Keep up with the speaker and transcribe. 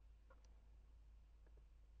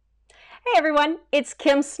Hey everyone, it's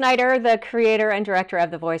Kim Snyder, the creator and director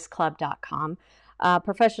of thevoiceclub.com,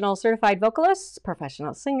 professional certified vocalist,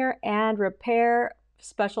 professional singer, and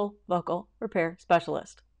special vocal repair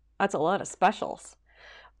specialist. That's a lot of specials.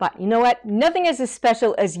 But you know what? Nothing is as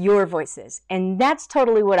special as your voices, and that's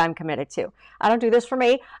totally what I'm committed to. I don't do this for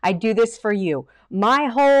me, I do this for you. My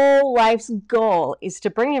whole life's goal is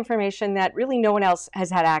to bring information that really no one else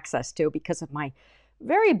has had access to because of my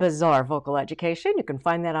very bizarre vocal education. You can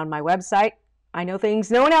find that on my website. I know things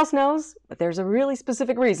no one else knows, but there's a really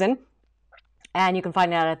specific reason. And you can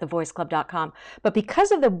find that at thevoiceclub.com. But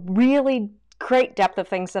because of the really great depth of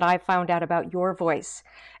things that I found out about your voice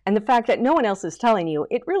and the fact that no one else is telling you,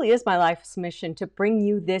 it really is my life's mission to bring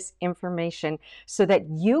you this information so that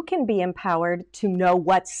you can be empowered to know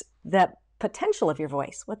what's the potential of your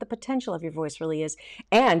voice, what the potential of your voice really is,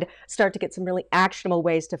 and start to get some really actionable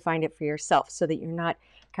ways to find it for yourself so that you're not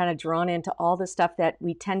kind of drawn into all the stuff that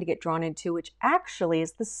we tend to get drawn into, which actually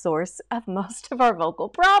is the source of most of our vocal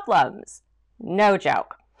problems. No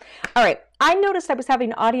joke. All right, I noticed I was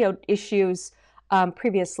having audio issues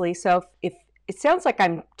previously, so if it sounds like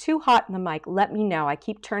I'm too hot in the mic, let me know. I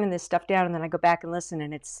keep turning this stuff down and then I go back and listen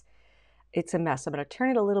and it's a mess. I'm going to turn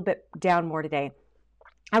it a little bit down more today.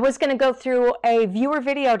 I was going to go through a viewer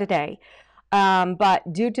video today,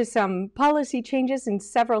 but due to some policy changes in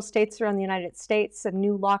several states around the United States, some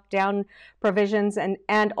new lockdown provisions,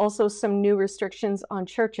 and also some new restrictions on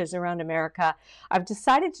churches around America, I've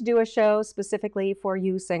decided to do a show specifically for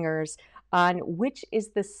you singers on which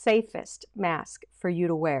is the safest mask for you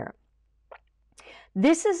to wear.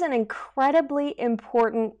 This is an incredibly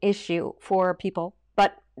important issue for people,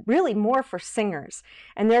 but really more for singers.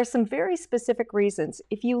 And there are some very specific reasons.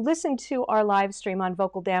 If you listen to our live stream on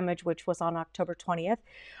vocal damage, which was on October 20th,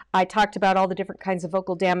 I talked about all the different kinds of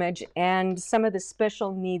vocal damage and some of the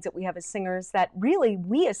special needs that we have as singers that really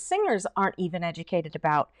we as singers aren't even educated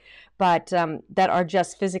about, but that are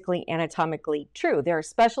just physically, anatomically true. There are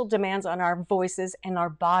special demands on our voices and our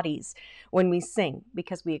bodies when we sing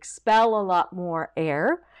because we expel a lot more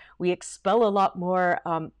air, we expel a lot more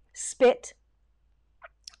spit,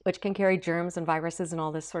 which can carry germs and viruses and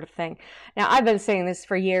all this sort of thing. Now, I've been saying this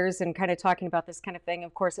for years and kind of talking about this kind of thing.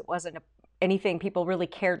 Of course, it wasn't anything people really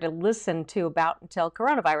cared to listen to about until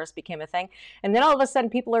coronavirus became a thing. And then all of a sudden,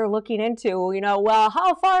 people are looking into, well,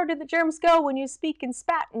 how far did the germs go when you speak and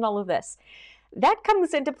spat and all of this? That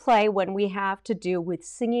comes into play when we have to do with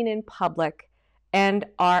singing in public and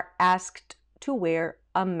are asked to wear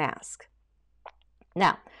a mask.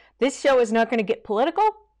 Now, this show is not going to get political,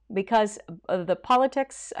 because the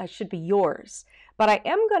politics should be yours. But I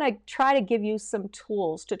am going to try to give you some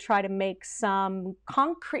tools to try to make some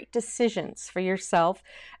concrete decisions for yourself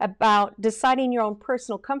about deciding your own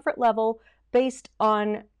personal comfort level based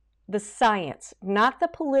on the science, not the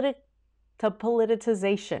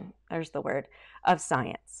politicization, there's the word, of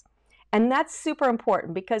science. And that's super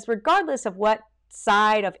important because regardless of what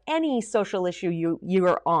side of any social issue you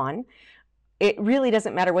are on, it really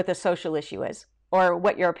doesn't matter what the social issue is, or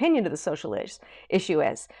what your opinion of the social issue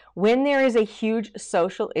is. When there is a huge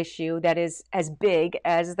social issue that is as big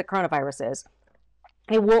as the coronavirus is,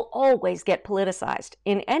 it will always get politicized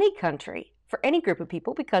in any country for any group of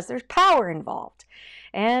people because there's power involved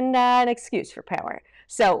and an excuse for power.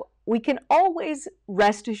 So we can always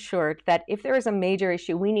rest assured that if there is a major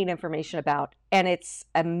issue we need information about, and it's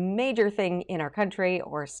a major thing in our country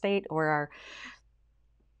or state or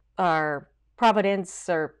our province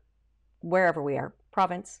or wherever we are,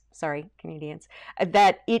 province, sorry, Canadians,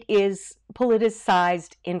 that it is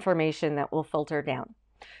politicized information that will filter down.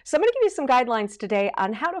 So I'm going to give you some guidelines today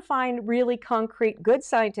on how to find really concrete, good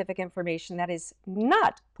scientific information that is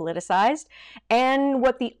not politicized and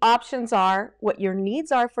what the options are, what your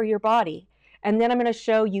needs are for your body. And then I'm going to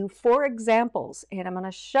show you 4 examples, and I'm going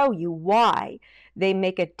to show you why they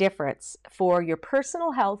make a difference for your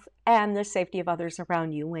personal health and the safety of others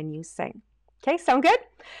around you when you sing. Okay, sound good?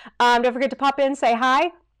 Don't forget to pop in, say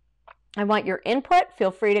hi. I want your input.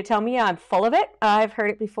 Feel free to tell me I'm full of it. I've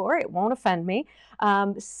heard it before. It won't offend me.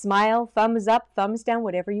 Smile, thumbs up, thumbs down,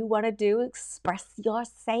 whatever you want to do. Express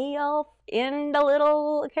yourself in the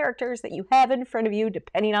little characters that you have in front of you,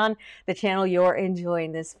 depending on the channel you're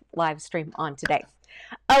enjoying this live stream on today.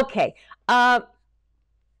 Okay. Now,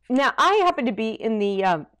 I happen to be in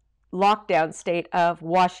the lockdown state of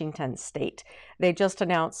Washington State. They just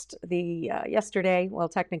announced yesterday, well,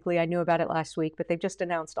 technically I knew about it last week, but they've just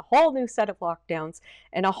announced a whole new set of lockdowns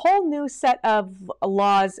and a whole new set of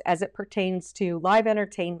laws as it pertains to live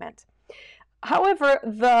entertainment. However,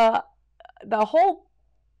 the whole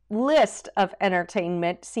list of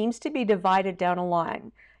entertainment seems to be divided down a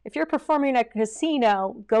line. If you're performing at a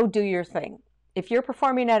casino, go do your thing. If you're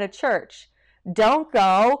performing at a church, don't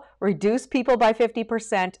go, reduce people by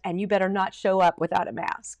 50%, and you better not show up without a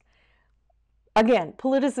mask. Again,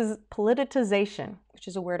 politicization, which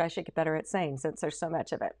is a word I should get better at saying since there's so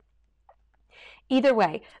much of it. Either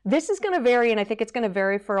way, this is going to vary, and I think it's going to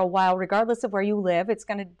vary for a while, regardless of where you live. It's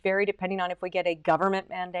going to vary depending on if we get a government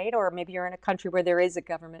mandate, or maybe you're in a country where there is a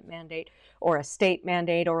government mandate, or a state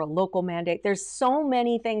mandate, or a local mandate. There's so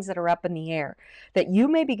many things that are up in the air that you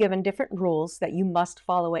may be given different rules that you must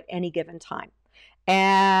follow at any given time.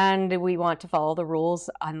 And we want to follow the rules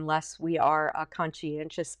unless we are a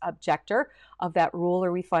conscientious objector of that rule,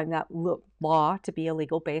 or we find that law to be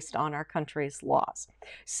illegal based on our country's laws.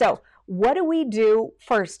 So what do we do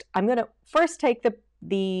first? I'm going to first take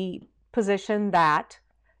the position that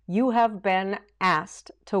you have been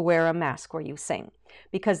asked to wear a mask where you sing,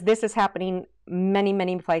 because this is happening many,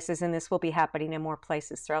 many places, and this will be happening in more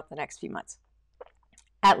places throughout the next few months.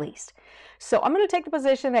 At least. So I'm going to take the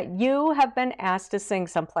position that you have been asked to sing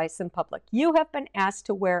someplace in public. You have been asked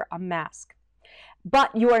to wear a mask,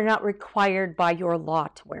 but you are not required by your law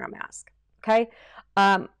to wear a mask. Okay?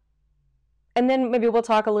 And then maybe we'll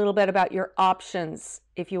talk a little bit about your options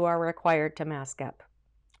if you are required to mask up.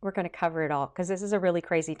 We're going to cover it all because this is a really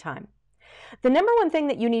crazy time. The number one thing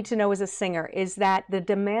that you need to know as a singer is that the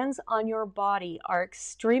demands on your body are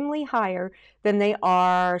extremely higher than they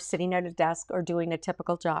are sitting at a desk or doing a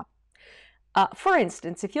typical job. For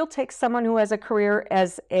instance, if you'll take someone who has a career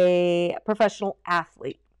as a professional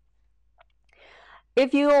athlete,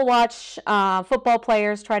 if you will watch football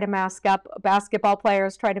players try to mask up, basketball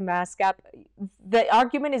players try to mask up, the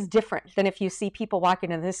argument is different than if you see people walking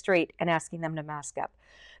in the street and asking them to mask up.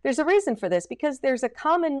 There's a reason for this, because there's a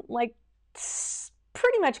common,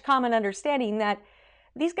 pretty much common understanding that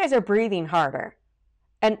these guys are breathing harder.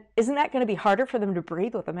 And isn't that going to be harder for them to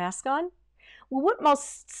breathe with a mask on? Well, what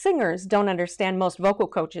most singers don't understand, most vocal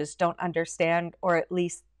coaches don't understand, or at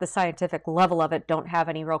least the scientific level of it, don't have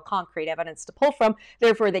any real concrete evidence to pull from.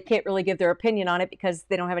 Therefore, they can't really give their opinion on it because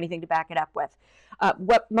they don't have anything to back it up with.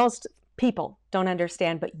 What most people don't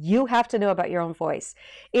understand, but you have to know about your own voice,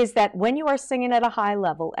 is that when you are singing at a high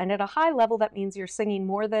level, and at a high level, that means you're singing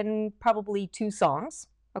more than probably 2 songs,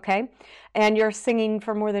 okay? And you're singing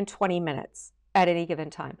for more than 20 minutes at any given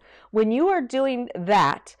time. When you are doing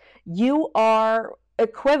that, you are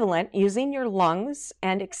equivalent using your lungs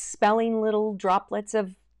and expelling little droplets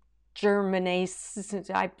of germinase,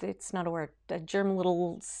 it's not a word, germ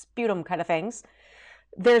little sputum kind of things.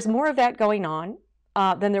 There's more of that going on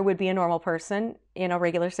than there would be a normal person in a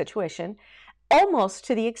regular situation, almost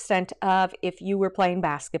to the extent of if you were playing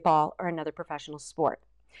basketball or another professional sport.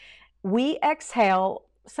 We exhale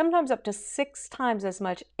sometimes up to 6 times as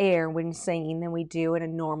much air when singing than we do in a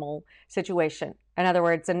normal situation. In other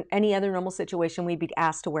words, in any other normal situation, we'd be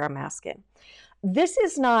asked to wear a mask in. This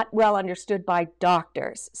is not well understood by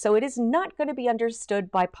doctors, so it is not going to be understood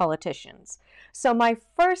by politicians. So my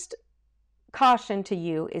first caution to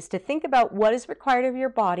you is to think about what is required of your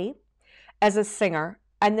body as a singer,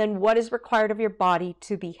 and then what is required of your body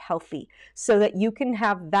to be healthy, so that you can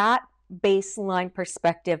have that baseline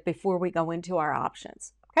perspective before we go into our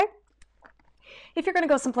options. Okay? If you're going to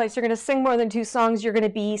go someplace, you're going to sing more than 2 songs, you're going to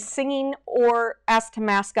be singing or asked to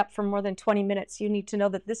mask up for more than 20 minutes, you need to know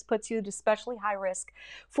that this puts you at especially high risk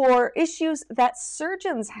for issues that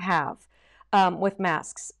surgeons have with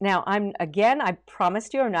masks. Now, I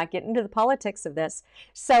promised you I'm not getting into the politics of this.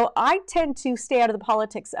 So I tend to stay out of the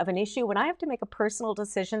politics of an issue. When I have to make a personal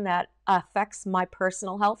decision that affects my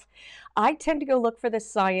personal health, I tend to go look for the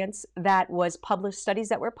science that was published, studies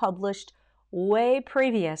that were published way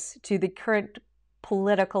previous to the current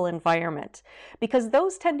political environment, because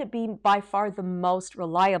those tend to be by far the most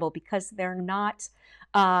reliable, because they're not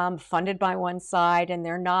funded by one side, and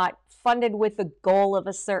they're not funded with the goal of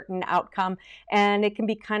a certain outcome. And it can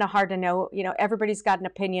be kind of hard to know, everybody's got an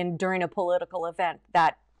opinion during a political event,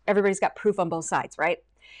 that everybody's got proof on both sides, right?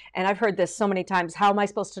 And I've heard this so many times. How am I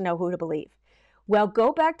supposed to know who to believe? Well,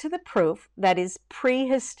 go back to the proof that is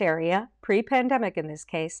pre-hysteria, pre-pandemic in this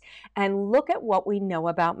case, and look at what we know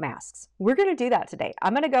about masks. We're going to do that today.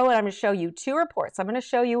 I'm going to go and I'm going to show you 2 reports. I'm going to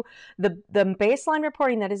show you the baseline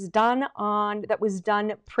reporting that was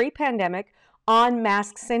done pre-pandemic on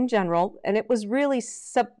masks in general, and it was really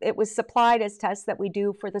it was supplied as tests that we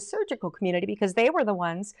do for the surgical community, because they were the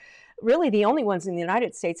ones, really the only ones in the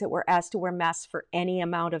United States, that were asked to wear masks for any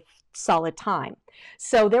amount of solid time.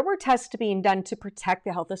 So there were tests being done to protect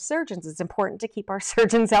the health of surgeons. It's important to keep our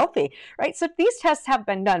surgeons healthy, right? So these tests have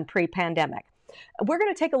been done pre-pandemic. We're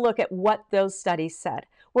going to take a look at what those studies said.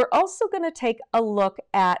 We're also going to take a look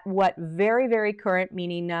at what very, very current,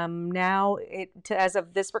 meaning as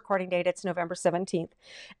of this recording date, it's November 17th.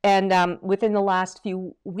 And within the last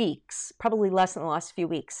few weeks, probably less than the last few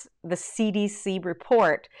weeks, the CDC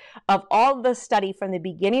report of all the study from the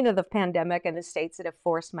beginning of the pandemic and the states that have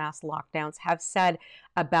forced mass lockdowns have said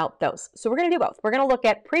about those. So we're going to do both. We're going to look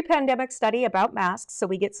at pre-pandemic study about masks so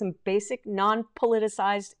we get some basic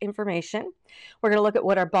non-politicized information. We're going to look at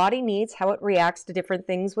what our body needs, how it reacts to different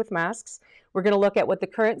things with masks. We're going to look at what the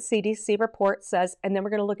current CDC report says, and then we're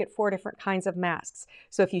going to look at 4 different kinds of masks.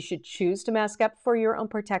 So if you should choose to mask up for your own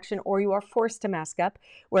protection, or you are forced to mask up,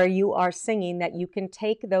 where you are singing, that you can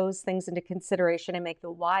take those things into consideration and make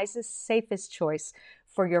the wisest, safest choice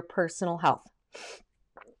for your personal health.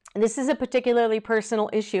 This is a particularly personal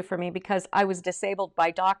issue for me because I was disabled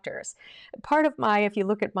by doctors. Part of if you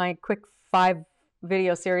look at my quick 5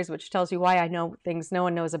 video series, which tells you why I know things no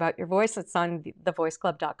one knows about your voice, it's on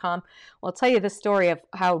thevoiceclub.com. Well, I'll tell you the story of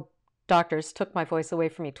how doctors took my voice away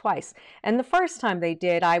from me twice. And the first time they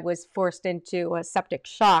did, I was forced into a septic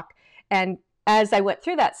shock. And as I went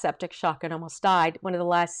through that septic shock and almost died, one of the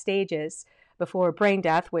last stages before brain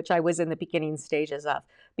death, which I was in the beginning stages of.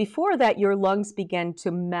 Before that, your lungs begin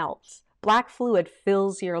to melt. Black fluid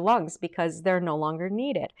fills your lungs because they're no longer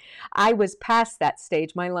needed. I was past that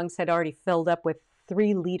stage. My lungs had already filled up with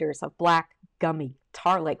 3 liters of black, gummy,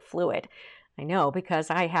 tar-like fluid. I know, because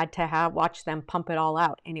I had to watch them pump it all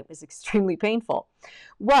out, and it was extremely painful.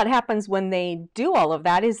 What happens when they do all of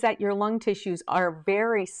that is that your lung tissues are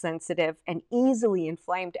very sensitive and easily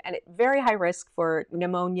inflamed and at very high risk for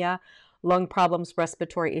pneumonia, lung problems,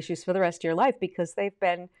 respiratory issues for the rest of your life because they've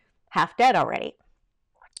been half dead already.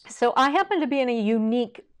 So I happen to be in a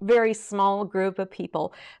unique, very small group of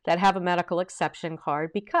people that have a medical exception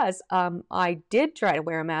card because I did try to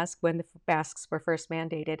wear a mask when the masks were first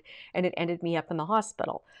mandated, and it ended me up in the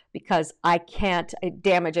hospital because I can't,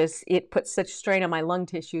 it puts such strain on my lung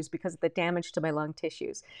tissues because of the damage to my lung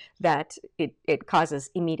tissues that it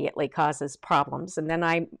immediately causes problems. And then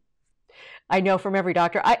I know from every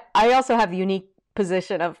doctor, I also have the unique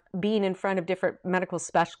position of being in front of different medical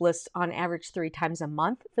specialists on average 3 times a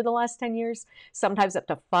month for the last 10 years, sometimes up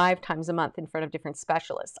to 5 times a month in front of different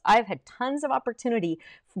specialists. I've had tons of opportunity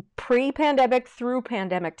pre-pandemic through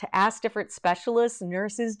pandemic to ask different specialists,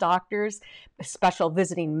 nurses, doctors, special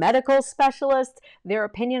visiting medical specialists, their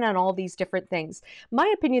opinion on all these different things.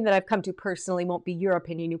 My opinion that I've come to personally won't be your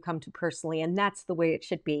opinion you come to personally, and that's the way it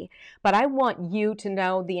should be. But I want you to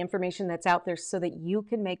know the information that's out there so that you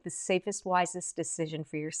can make the safest, wisest decision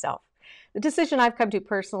for yourself. The decision I've come to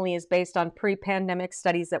personally is based on pre-pandemic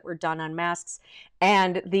studies that were done on masks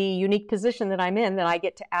and the unique position that I'm in, that I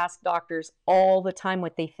get to ask doctors all the time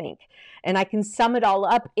what they think. And I can sum it all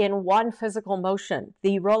up in one physical motion,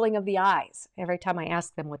 the rolling of the eyes, every time I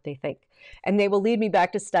ask them what they think. And they will lead me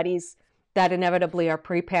back to studies that inevitably are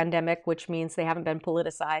pre-pandemic, which means they haven't been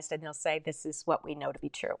politicized, and they'll say, this is what we know to be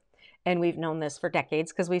true. And we've known this for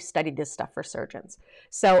decades because we've studied this stuff for surgeons.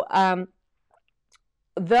 So,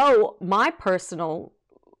 though my personal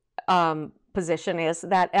position is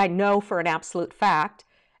that I know for an absolute fact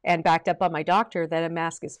and backed up by my doctor that a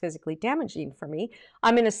mask is physically damaging for me,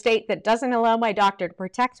 I'm in a state that doesn't allow my doctor to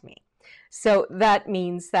protect me. So that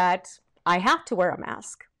means that I have to wear a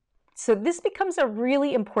mask. So this becomes a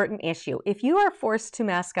really important issue. If you are forced to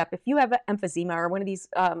mask up, if you have emphysema or one of these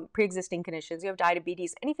pre-existing conditions, you have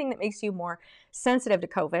diabetes, anything that makes you more sensitive to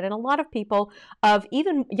COVID, and a lot of people of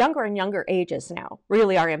even younger and younger ages now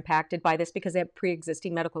really are impacted by this because they have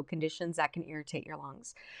pre-existing medical conditions that can irritate your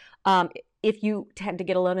lungs. If you tend to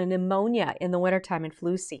get a lot of pneumonia in the wintertime and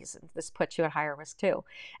flu season, this puts you at higher risk too.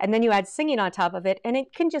 And then you add singing on top of it, and it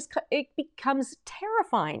becomes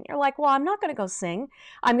terrifying. You're like, well, I'm not going to go sing.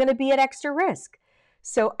 I'm going to be at extra risk.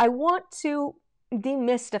 So I want to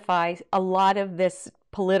demystify a lot of this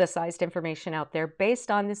politicized information out there based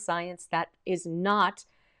on the science that is not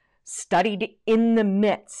studied in the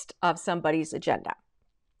midst of somebody's agenda.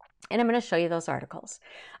 And I'm going to show you those articles.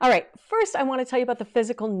 All right, first I want to tell you about the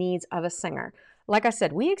physical needs of a singer. Like I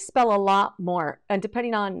said, we expel a lot more, and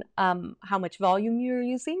depending on how much volume you're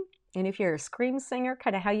using, and if you're a scream singer,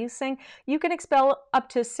 kind of how you sing, you can expel up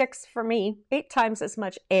to 6, for me, 8 times as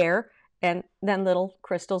much air and then little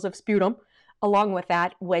crystals of sputum along with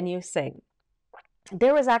that when you sing.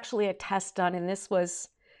 There was actually a test done, and this was,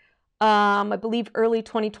 I believe, early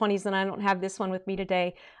 2020s, and I don't have this one with me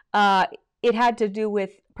today. It had to do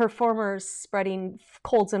with performers spreading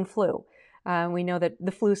colds and flu. We know that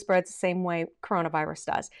the flu spreads the same way coronavirus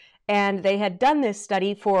does. And they had done this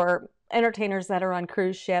study for entertainers that are on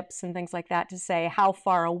cruise ships and things like that to say how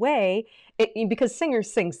far away, because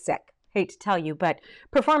singers sing sick. hate to tell you, but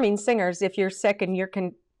performing singers, if you're sick and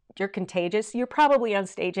you're contagious, you're probably on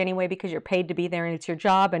stage anyway because you're paid to be there and it's your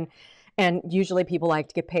job. And usually people like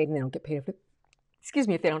to get paid and they don't get paid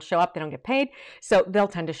if they don't show up, they don't get paid. So they'll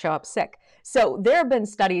tend to show up sick. So there have been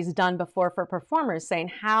studies done before for performers saying,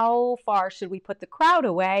 how far should we put the crowd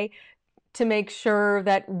away to make sure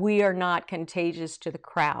that we are not contagious to the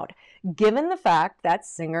crowd, given the fact that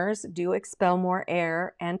singers do expel more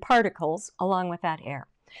air and particles along with that air.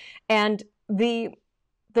 And the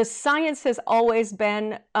science has always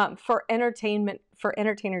been for entertainment, for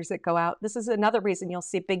entertainers that go out. This is another reason you'll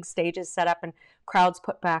see big stages set up and crowds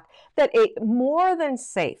put back, that a more than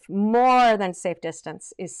safe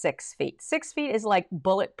distance is 6 feet. 6 feet is like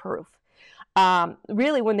bulletproof.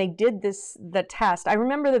 Really, when they did the test, I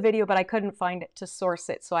remember the video, but I couldn't find it to source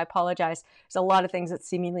it, so I apologize. There's a lot of things that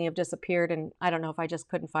seemingly have disappeared, and I don't know if I just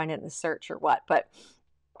couldn't find it in the search or what, but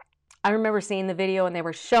I remember seeing the video and they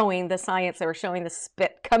were showing the science, they were showing the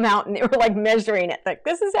spit come out and they were like measuring it, like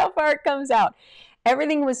this is how far it comes out.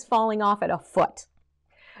 Everything was falling off at a foot.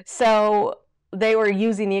 So they were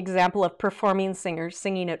using the example of performing singers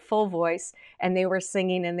singing at full voice, and they were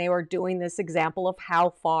singing and they were doing this example of how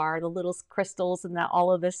far the little crystals and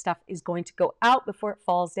all of this stuff is going to go out before it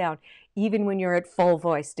falls down, even when you're at full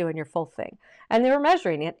voice doing your full thing. And they were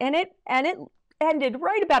measuring it, and it ended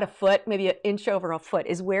right about a foot, maybe an inch over a foot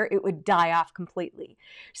is where it would die off completely.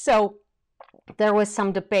 So there was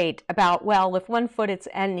some debate about, well, if 1 foot it's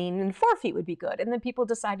ending, and 4 feet would be good. And then people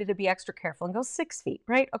decided to be extra careful and go 6 feet,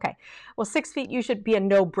 right? Okay, well, 6 feet, you should be a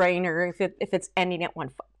no-brainer if it's ending at 1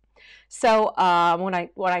 foot. So when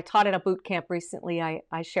I taught at a boot camp recently,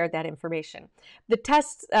 I shared that information. The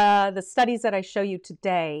tests, the studies that I show you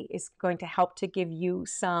today is going to help to give you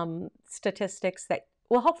some statistics that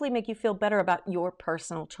will hopefully make you feel better about your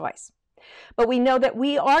personal choice. But we know that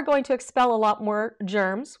we are going to expel a lot more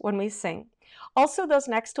germs when we sing. Also, those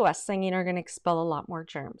next to us singing are going to expel a lot more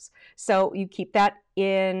germs. So you keep that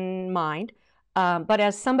in mind. But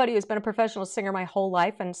as somebody who's been a professional singer my whole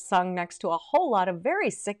life and sung next to a whole lot of very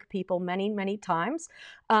sick people many, many times,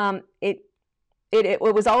 it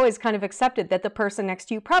was always kind of accepted that the person next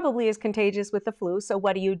to you probably is contagious with the flu. So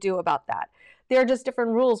what do you do about that? There are just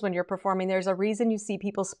different rules when you're performing. There's a reason you see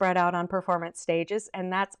people spread out on performance stages, and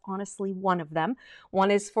that's honestly one of them. One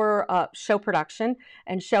is for show production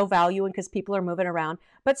and show value, and because people are moving around.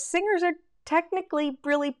 But singers are technically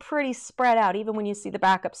really pretty spread out. Even when you see the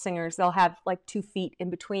backup singers, they'll have like 2 feet in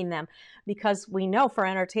between them, because we know for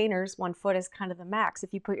entertainers, 1 foot is kind of the max.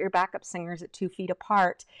 If you put your backup singers at 2 feet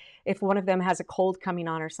apart, if one of them has a cold coming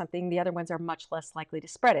on or something, the other ones are much less likely to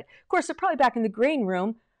spread it. Of course, they're probably back in the green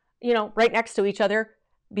room, you know, right next to each other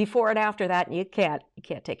before and after that, and you can't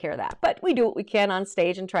take care of that. But we do what we can on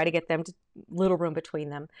stage and try to get them to little room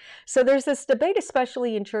between them. So there's this debate,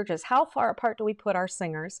 especially in churches, how far apart do we put our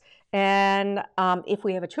singers? And if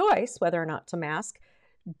we have a choice whether or not to mask,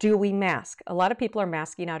 do we mask? A lot of people are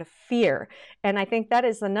masking out of fear. And I think that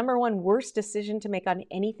is the number one worst decision to make on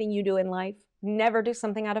anything you do in life. Never do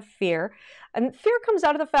something out of fear. And fear comes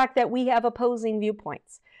out of the fact that we have opposing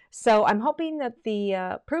viewpoints. So I'm hoping that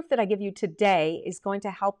the proof that I give you today is going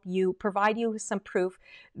to help you, provide you some proof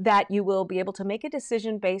that you will be able to make a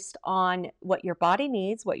decision based on what your body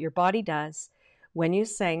needs, what your body does when you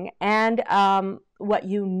sing, and what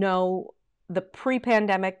you know the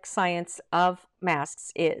pre-pandemic science of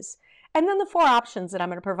masks is. And then the 4 options that I'm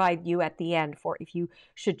going to provide you at the end for if you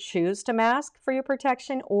should choose to mask for your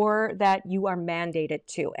protection, or that you are mandated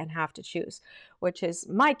to and have to choose, which is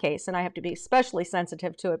my case. And I have to be especially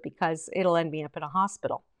sensitive to it because it'll end me up in a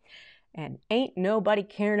hospital. And ain't nobody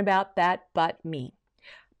caring about that but me.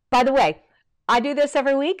 By the way, I do this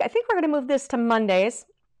every week. I think we're going to move this to Mondays.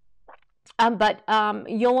 But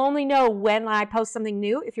you'll only know when I post something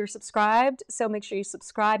new if you're subscribed. So make sure you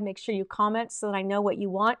subscribe, make sure you comment so that I know what you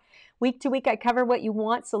want. Week to week, I cover what you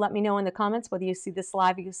want. So let me know in the comments whether you see this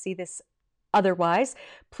live or you see this otherwise.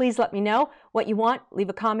 Please let me know what you want. Leave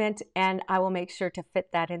a comment and I will make sure to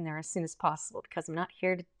fit that in there as soon as possible, because I'm not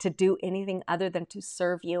here to do anything other than to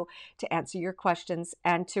serve you, to answer your questions,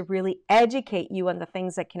 and to really educate you on the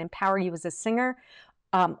things that can empower you as a singer.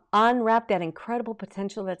 Unwrap that incredible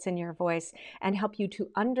potential that's in your voice and help you to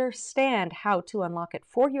understand how to unlock it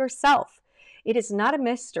for yourself. It is not a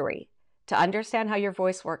mystery to understand how your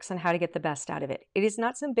voice works and how to get the best out of it. It is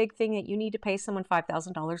not some big thing that you need to pay someone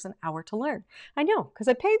 $5,000 an hour to learn. I know, because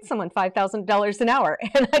I paid someone $5,000 an hour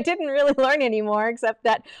and I didn't really learn anymore, except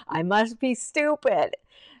that I must be stupid.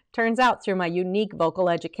 Turns out through my unique vocal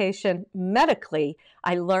education medically,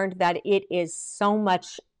 I learned that it is so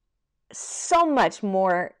much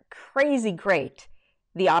more crazy great,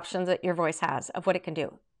 the options that your voice has of what it can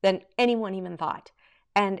do. than anyone even thought.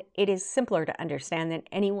 And it is simpler to understand than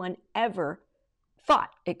anyone ever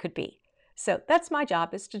thought it could be. So that's my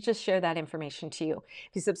job, is to just share that information to you.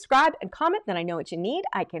 If you subscribe and comment, then I know what you need.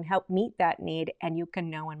 I can help meet that need, and you can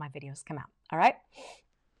know when my videos come out. All right?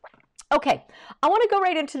 Okay, I want to go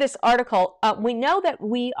right into this article. We know that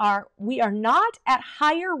we are not at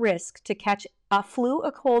higher risk to catch a flu,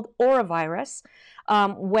 a cold, or a virus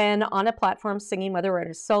when on a platform singing, whether we're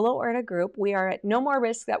in a solo or in a group. We are at no more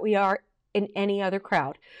risk that we are in any other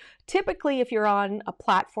crowd. Typically, if you're on a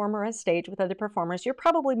platform or a stage with other performers, you're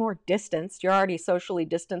probably more distanced. You're already socially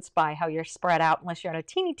distanced by how you're spread out, unless you're on a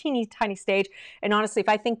teeny, tiny stage. And honestly, if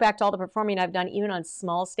I think back to all the performing I've done, even on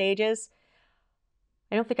small stages,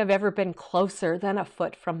 I don't think I've ever been closer than a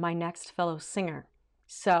foot from my next fellow singer.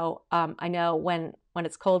 So I know when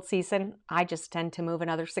it's cold season, I just tend to move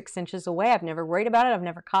another 6 inches away. I've never worried about it. I've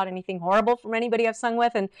never caught anything horrible from anybody I've sung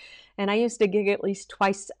with. And I used to gig at least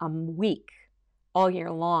twice a week all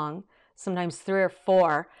year long, sometimes 3 or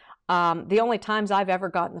 4. The only times I've ever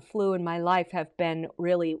gotten the flu in my life have been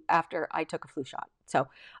really after I took a flu shot. So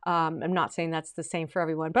I'm not saying that's the same for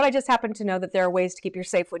everyone, but I just happen to know that there are ways to keep you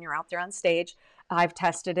safe when you're out there on stage. I've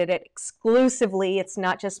tested it exclusively. It's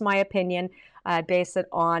not just my opinion. I base it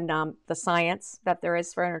on the science that there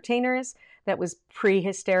is for entertainers that was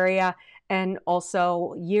pre-hysteria, and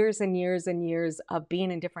also years and years and years of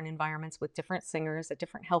being in different environments with different singers at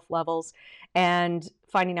different health levels and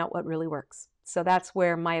finding out what really works. So that's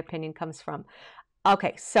where my opinion comes from.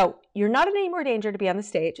 Okay, so you're not in any more danger to be on the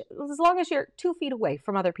stage as long as you're 2 feet away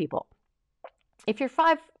from other people. If you're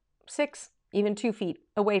 5, 6, even 2 feet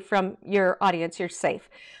away from your audience, you're safe.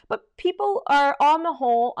 But people are on the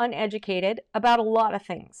whole uneducated about a lot of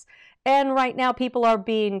things. And right now people are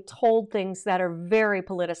being told things that are very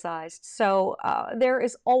politicized. So there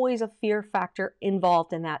is always a fear factor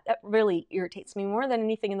involved in that. That really irritates me more than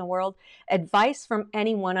anything in the world. Advice from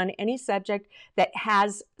anyone on any subject that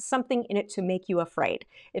has something in it to make you afraid.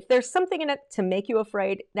 If there's something in it to make you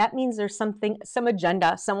afraid, that means there's some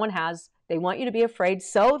agenda someone has. They want you to be afraid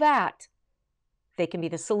so that they can be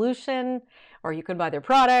the solution, or you can buy their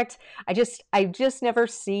product. I just never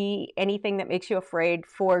see anything that makes you afraid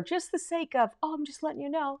for just the sake of, oh, I'm just letting you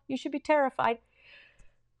know, you should be terrified.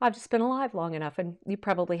 I've just been alive long enough, and you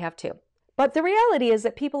probably have too. But the reality is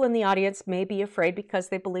that people in the audience may be afraid because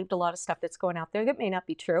they believed a lot of stuff that's going out there that may not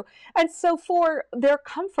be true. And so for their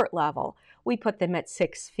comfort level, we put them at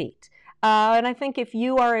 6 feet. And I think if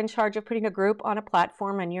you are in charge of putting a group on a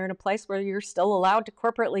platform and you're in a place where you're still allowed to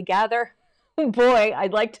corporately gather, boy,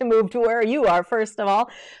 I'd like to move to where you are, first of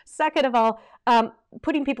all. Second of all,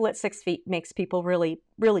 putting people at 6 feet makes people really,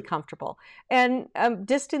 really comfortable. And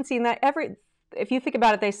distancing that, if you think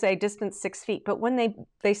about it, they say distance 6 feet, but when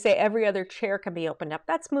they say every other chair can be opened up,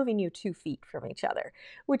 that's moving you 2 feet from each other,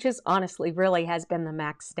 which is honestly really has been the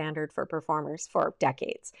max standard for performers for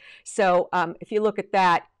decades. So if you look at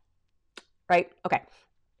that, right, okay.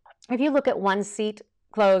 If you look at 1 seat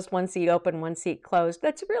closed, 1 seat open, 1 seat closed,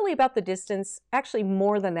 that's really about the distance, actually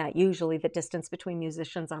more than that, usually the distance between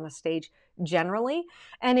musicians on a stage generally.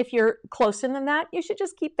 And if you're closer than that, you should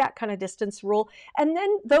just keep that kind of distance rule. And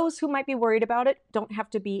then those who might be worried about it don't have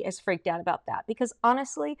to be as freaked out about that, because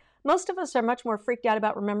honestly, most of us are much more freaked out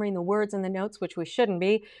about remembering the words and the notes, which we shouldn't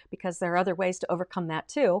be, because there are other ways to overcome that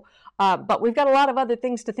too. But we've got a lot of other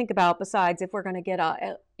things to think about besides if we're going to get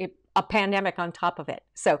a pandemic on top of it.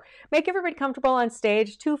 So make everybody comfortable on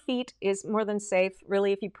stage. 2 feet is more than safe.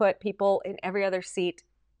 Really, if you put people in every other seat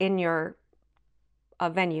in your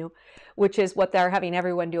venue, which is what they're having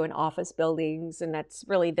everyone do in office buildings. And that's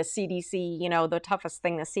really the CDC, the toughest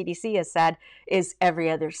thing the CDC has said is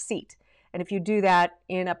every other seat. And if you do that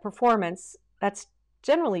in a performance, that's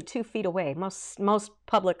generally 2 feet away. Most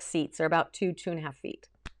public seats are about 2.5 feet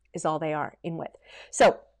is all they are in width.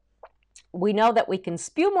 So we know that we can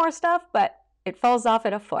spew more stuff, but it falls off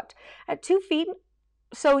at a foot. At 2 feet,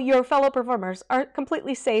 so your fellow performers are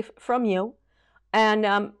completely safe from you,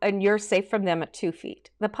 and you're safe from them at 2 feet.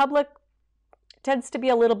 The public tends to be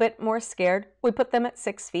a little bit more scared. We put them at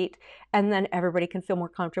 6 feet, and then everybody can feel more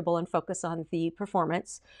comfortable and focus on the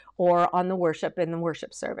performance or on the worship in the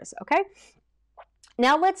worship service, okay?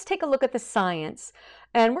 Now let's take a look at the science.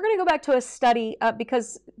 And we're going to go back to a study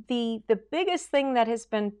because the biggest thing that has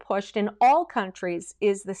been pushed in all countries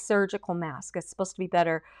is the surgical mask. It's supposed to be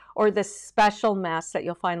better, or the special mask that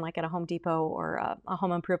you'll find like at a Home Depot or a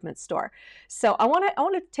home improvement store. So I want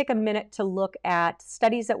to take a minute to look at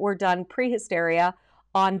studies that were done pre-hysteria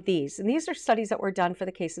on these. And these are studies that were done for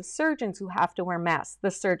the case of surgeons who have to wear masks, the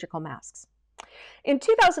surgical masks. In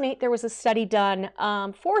 2008, there was a study done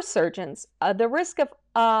for surgeons. The risk of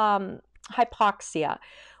hypoxia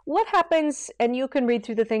what happens, and you can read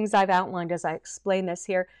through the things I've outlined as I explain this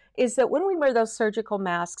here, is that when we wear those surgical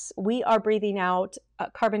masks, we are breathing out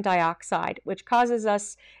carbon dioxide, which causes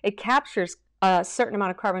us, it captures a certain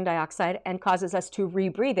amount of carbon dioxide and causes us to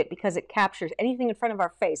rebreathe it because it captures anything in front of our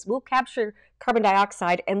face. We'll capture carbon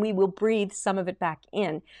dioxide and we will breathe some of it back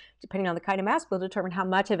in. Depending on the kind of mask, we'll determine how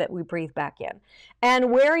much of it we breathe back in.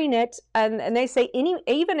 And wearing it, and they say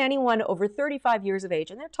even anyone over 35 years of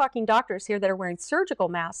age, and they're talking doctors here that are wearing surgical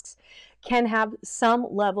masks, can have some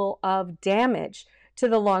level of damage to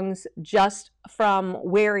the lungs just from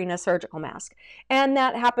wearing a surgical mask. And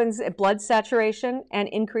that happens at blood saturation and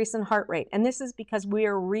increase in heart rate. And this is because we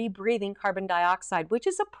are rebreathing carbon dioxide, which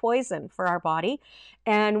is a poison for our body.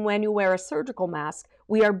 And when you wear a surgical mask,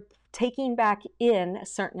 we are taking back in a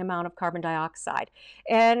certain amount of carbon dioxide.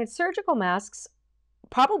 And surgical masks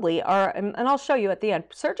probably are, and I'll show you at the end,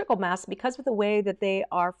 surgical masks, because of the way that they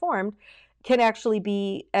are formed, can actually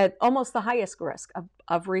be at almost the highest risk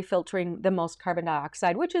of refiltering the most carbon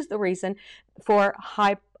dioxide, which is the reason for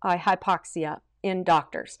hypoxia in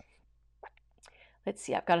doctors. Let's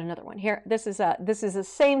see, I've got another one here. This is the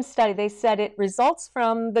same study. They said it results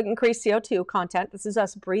from the increased CO2 content. This is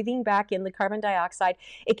us breathing back in the carbon dioxide.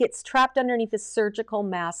 It gets trapped underneath the surgical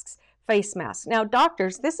masks, face masks. Now,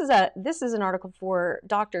 doctors, this is an article for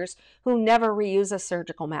doctors who never reuse a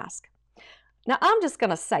surgical mask. Now, I'm just going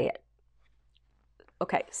to say it.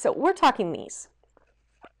 Okay, so we're talking these.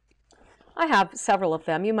 I have several of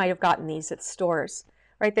them. You might have gotten these at stores,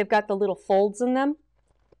 right? They've got the little folds in them.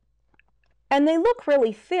 And they look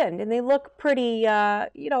really thin and they look pretty,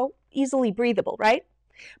 easily breathable, right?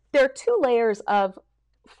 There are two layers of,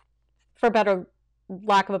 for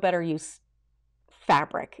lack of a better use,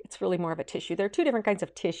 fabric. It's really more of a tissue. There are two different kinds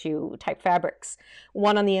of tissue type fabrics.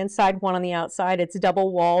 One on the inside, one on the outside. It's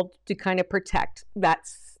double walled to kind of protect that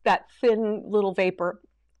thin little vapor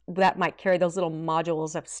that might carry those little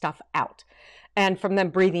modules of stuff out. And from them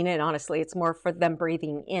breathing in, honestly, it's more for them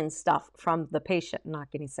breathing in stuff from the patient, not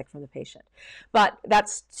getting sick from the patient. But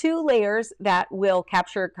that's two layers that will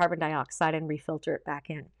capture carbon dioxide and refilter it back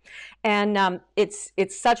in. And it's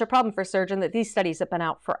such a problem for surgeons that these studies have been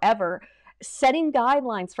out forever, setting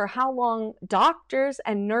guidelines for how long doctors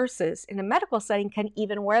and nurses in a medical setting can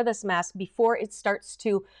even wear this mask before it starts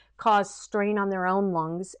to cause strain on their own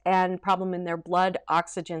lungs and problem in their blood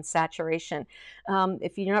oxygen saturation.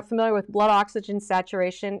 If you're not familiar with blood oxygen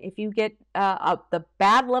saturation, if you get the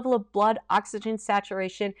bad level of blood oxygen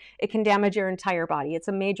saturation, it can damage your entire body. It's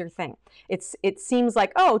a major thing. It seems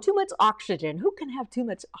like, oh, too much oxygen. Who can have too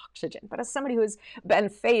much oxygen? But as somebody who has been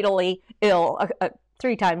fatally ill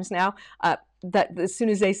 3 times now, that as soon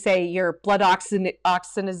as they say your blood oxygen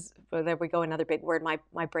is, oh, there we go, another big word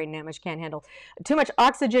my brain damage can't handle. Too much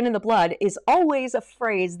oxygen in the blood is always a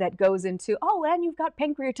phrase that goes into, oh, and you've got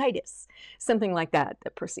pancreatitis, something like that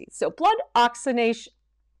proceeds. So blood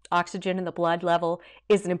oxygen in the blood level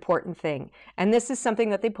is an important thing. And this is something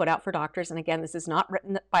that they put out for doctors. And again, this is not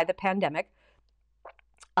written by the pandemic.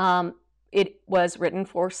 It was written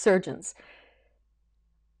for surgeons.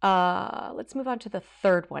 Let's move on to the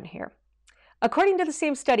third one here. According to the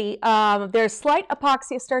same study, there's slight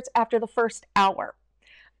hypoxia starts after the first hour.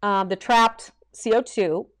 The trapped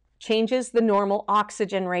CO2 changes the normal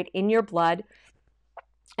oxygen rate in your blood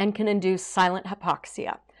and can induce silent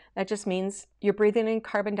hypoxia. That just means you're breathing in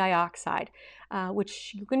carbon dioxide,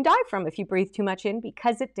 which you can die from if you breathe too much in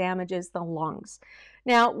because it damages the lungs.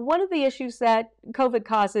 Now, one of the issues that COVID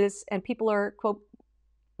causes, and people are, quote,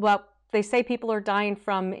 well, they say people are dying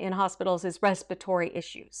from in hospitals, is respiratory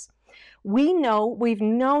issues. We've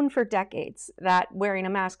known for decades that wearing a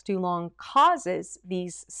mask too long causes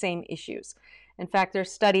these same issues. In fact,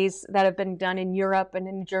 there's studies that have been done in Europe and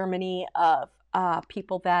in Germany of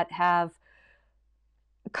people that have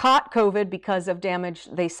caught COVID because of damage,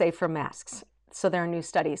 they say, from masks. So there are new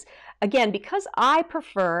studies. Again, because I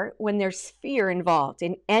prefer when there's fear involved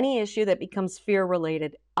in any issue that becomes fear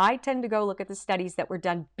related, I tend to go look at the studies that were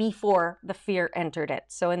done before the fear entered it.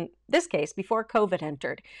 So in this case, before COVID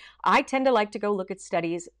entered, I tend to like to go look at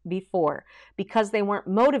studies before because they weren't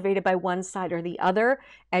motivated by one side or the other,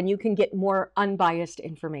 and you can get more unbiased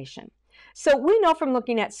information. So we know from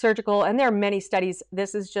looking at surgical, and there are many studies,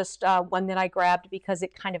 this is just one that I grabbed because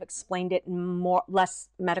it kind of explained it in less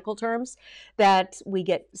medical terms, that we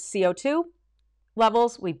get CO2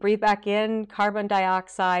 levels, we breathe back in carbon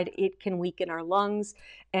dioxide, it can weaken our lungs,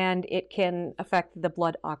 and it can affect the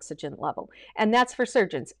blood oxygen level. And that's for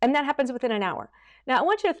surgeons, and that happens within an hour. Now, I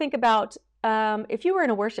want you to think about if you were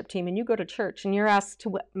in a worship team and you go to church and you're asked to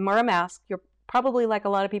wear a mask, you're probably, like a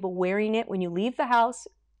lot of people, wearing it when you leave the house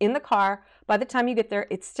in the car. By the time you get there,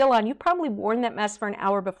 it's still on. You've probably worn that mask for an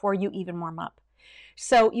hour before you even warm up.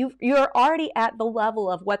 So you're already at the level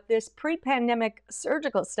of what this pre-pandemic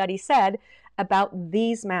surgical study said about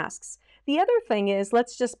these masks. The other thing is,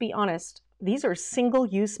 let's just be honest, these are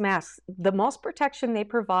single-use masks. The most protection they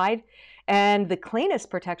provide and the cleanest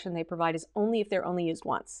protection they provide is only if they're only used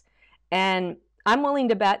once. And I'm willing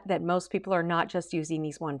to bet that most people are not just using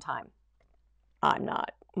these one time. I'm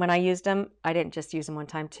not. When I used them, I didn't just use them one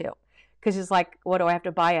time too. Because it's like, what do I have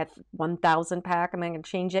to buy, a 1,000 pack? Am I going to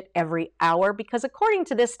change it every hour? Because according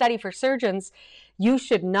to this study for surgeons, you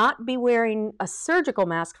should not be wearing a surgical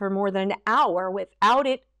mask for more than an hour without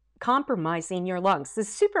it compromising your lungs. This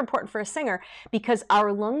is super important for a singer because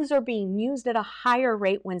our lungs are being used at a higher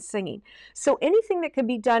rate when singing. So anything that could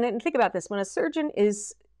be done, and think about this, when a surgeon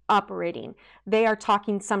is operating, they are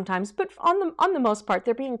talking sometimes, but on the most part,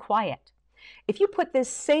 they're being quiet. If you put this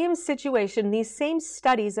same situation, these same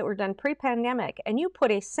studies that were done pre-pandemic, and you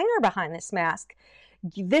put a singer behind this mask,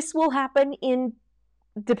 this will happen in,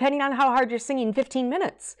 depending on how hard you're singing, 15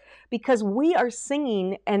 minutes, because we are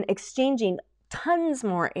singing and exchanging tons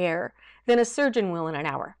more air than a surgeon will in an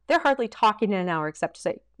hour. They're hardly talking in an hour except to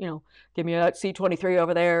say, give me that C23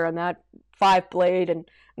 over there and that 5 blade, and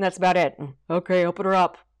that's about it. Okay, open her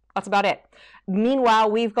up. That's about it. Meanwhile,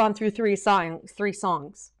 we've gone through three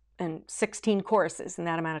songs and 16 choruses in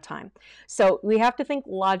that amount of time. So we have to think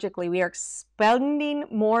logically. We are expending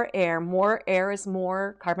more air. More air is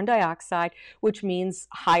more carbon dioxide, which means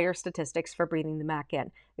higher statistics for breathing them back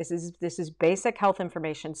in. This is basic health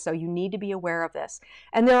information, so you need to be aware of this.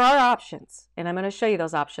 And there are options, and I'm going to show you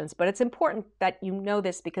those options, but it's important that you know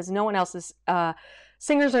this because no one else is,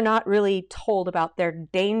 singers are not really told about their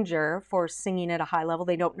danger for singing at a high level.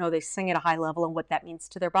 They don't know they sing at a high level and what that means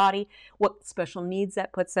to their body, what special needs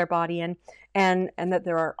that puts their body in, and that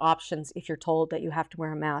there are options if you're told that you have to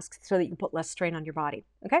wear a mask so that you can put less strain on your body,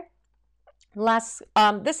 okay?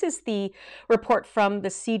 This is the report from the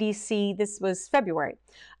CDC. This was February.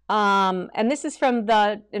 And this is from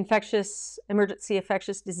the Emergency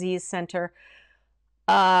Infectious Disease Center.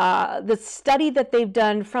 The study that they've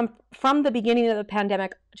done from the beginning of the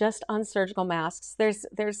pandemic just on surgical masks.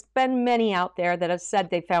 There's been many out there that have said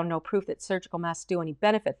they found no proof that surgical masks do any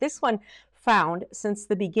benefit. This one found since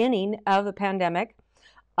the beginning of the pandemic,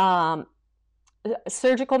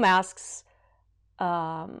 surgical masks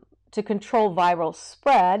to control viral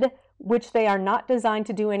spread, which they are not designed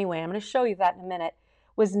to do anyway. I'm going to show you that in a minute.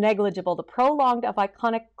 Was negligible. The prolonged of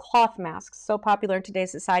iconic cloth masks, so popular in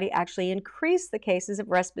today's society, actually increased the cases of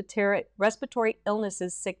respiratory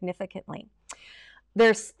illnesses significantly.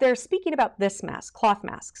 They're speaking about this mask, cloth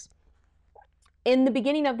masks. In the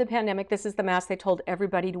beginning of the pandemic, this is the mask they told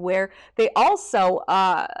everybody to wear. They also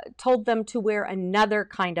told them to wear another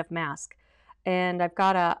kind of mask. And I've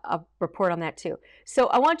got a report on that too. So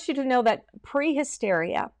I want you to know that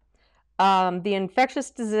pre-hysteria, the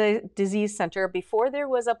Infectious Disease Center, before there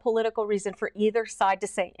was a political reason for either side to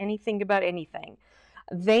say anything about anything,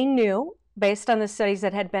 they knew, based on the studies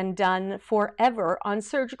that had been done forever on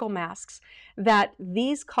surgical masks, that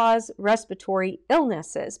these cause respiratory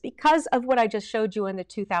illnesses because of what I just showed you in the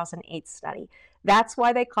 2008 study. That's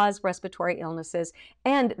why they cause respiratory illnesses.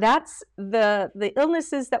 And that's the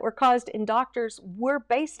illnesses that were caused in doctors were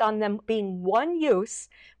based on them being one use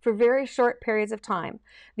for very short periods of time.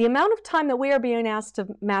 The amount of time that we are being asked to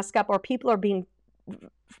mask up, or people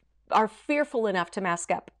are fearful enough to mask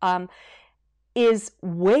up, is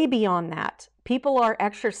way beyond that. People are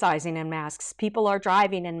exercising in masks. People are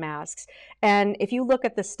driving in masks. And if you look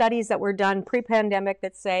at the studies that were done pre-pandemic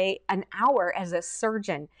that say an hour as a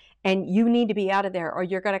surgeon, and you need to be out of there or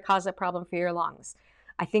you're going to cause a problem for your lungs.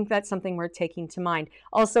 I think that's something worth taking to mind.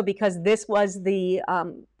 Also, because this was the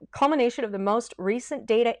culmination of the most recent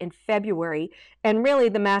data in February, and really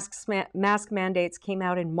the mask mandates came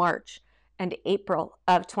out in March and April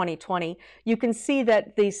of 2020. You can see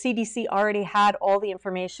that the CDC already had all the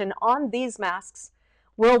information on these masks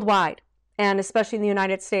worldwide, and especially in the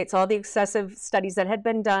United States, all the excessive studies that had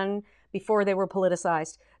been done before they were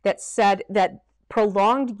politicized that said that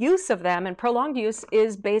prolonged use of them, and prolonged use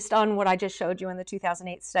is based on what I just showed you in the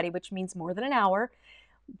 2008 study, which means more than an hour,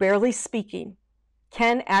 barely speaking,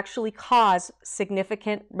 can actually cause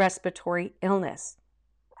significant respiratory illness.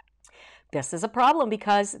 This is a problem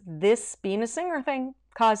because this being a singer thing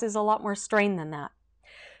causes a lot more strain than that.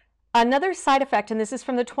 Another side effect, and this is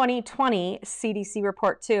from the 2020 CDC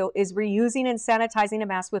report too, is reusing and sanitizing a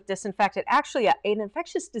mask with disinfectant. Actually, an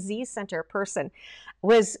infectious disease center person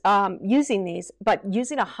was using these, but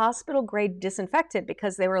using a hospital grade disinfectant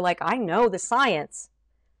because they were like, I know the science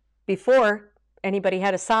before anybody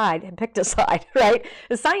had a side and picked a side, right?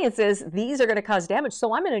 The science is these are going to cause damage,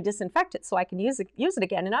 so I'm going to disinfect it so I can use it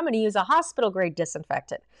again, and I'm going to use a hospital-grade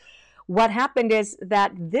disinfectant. What happened is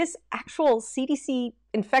that this actual CDC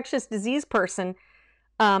infectious disease person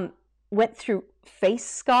went through face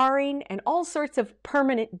scarring and all sorts of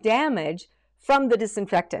permanent damage from the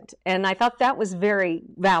disinfectant. And I thought that was very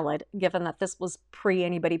valid, given that this was pre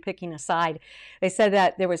anybody picking a side. They said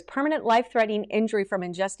that there was permanent life-threatening injury from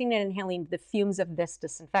ingesting and inhaling the fumes of this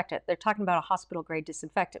disinfectant. They're talking about a hospital-grade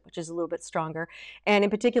disinfectant, which is a little bit stronger. And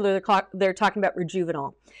in particular, they're talking about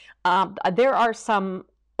Rejuvenol. There are some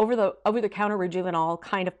over-the-counter Rejuvenol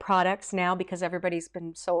kind of products now because everybody's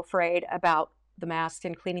been so afraid about the mask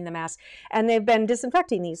and cleaning the mask, and they've been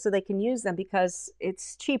disinfecting these so they can use them because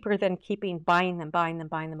it's cheaper than buying them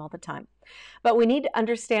all the time. But we need to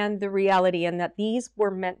understand the reality and that these were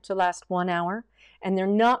meant to last 1 hour, and they're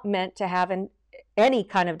not meant to have any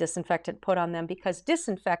kind of disinfectant put on them, because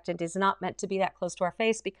disinfectant is not meant to be that close to our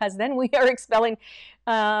face, because then we are expelling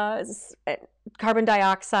carbon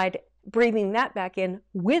dioxide, breathing that back in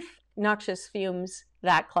with noxious fumes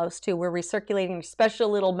that close to. We're recirculating a special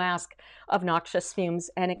little mask of noxious fumes,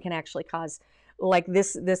 and it can actually cause, like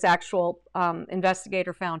this actual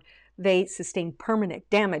investigator found, they sustained permanent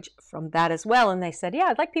damage from that as well. And they said, yeah,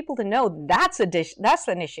 I'd like people to know that's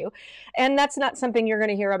an issue, and that's not something you're going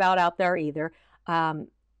to hear about out there either.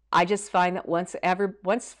 I just find that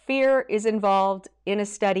once fear is involved in a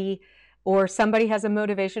study, or somebody has a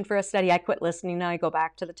motivation for a study, I quit listening and I go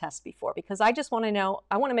back to the test before, because I just want to know,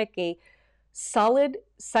 I want to make a solid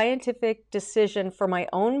scientific decision for my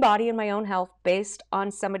own body and my own health based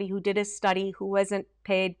on somebody who did a study who wasn't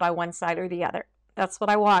paid by one side or the other. That's what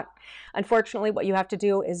I want. Unfortunately, what you have to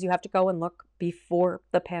do is you have to go and look before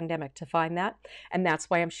the pandemic to find that, and that's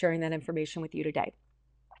why I'm sharing that information with you today.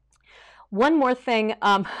 One more thing,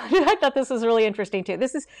 I thought this was really interesting too.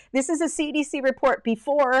 This is a CDC report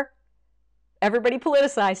before everybody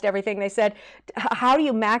politicized everything. They said, how do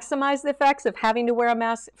you maximize the effects of having to wear a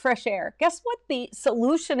mask? Fresh air. Guess what the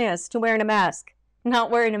solution is to wearing a mask?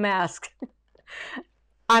 Not wearing a mask.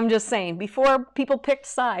 I'm just saying, before people picked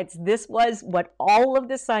sides, this was what all of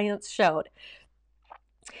the science showed.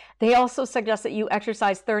 They also suggest that you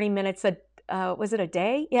exercise 30 minutes was it a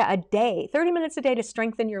day? Yeah, a day. 30 minutes a day to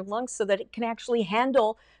strengthen your lungs so that it can actually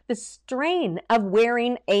handle the strain of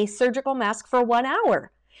wearing a surgical mask for 1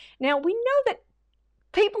 hour. Now, we know that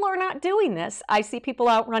people are not doing this. I see people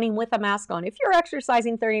out running with a mask on. If you're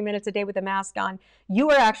exercising 30 minutes a day with a mask on, you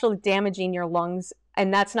are actually damaging your lungs.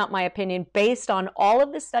 And that's not my opinion. Based on all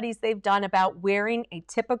of the studies they've done about wearing a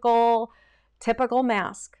typical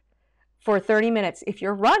mask for 30 minutes, if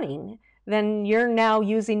you're running, then you're now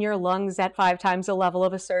using your lungs at 5 times the level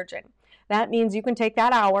of a surgeon. That means you can take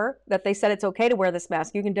that hour that they said it's okay to wear this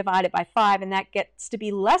mask, you can divide it by 5, and that gets to be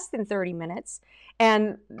less than 30 minutes.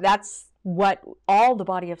 And that's what all the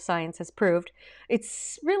body of science has proved.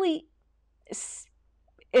 It's really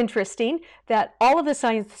interesting that all of the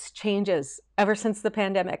science changes ever since the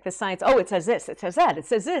pandemic. The science, it says this, it says that, it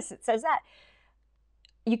says this, it says that.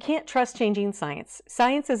 You can't trust changing science.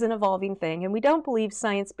 Science is an evolving thing, and we don't believe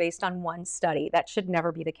science based on one study. That should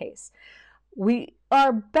never be the case. We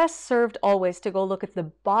are best served always to go look at the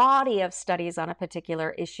body of studies on a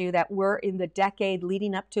particular issue that were in the decade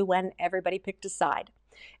leading up to when everybody picked a side.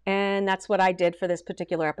 And that's what I did for this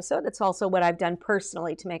particular episode. It's also what I've done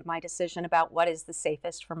personally to make my decision about what is the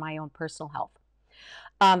safest for my own personal health.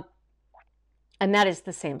 And that is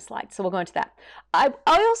the same slide. So we'll go into that. I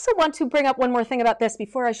also want to bring up one more thing about this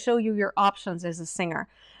before I show you your options as a singer.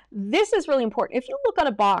 This is really important. If you look on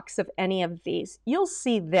a box of any of these, you'll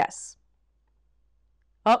see this.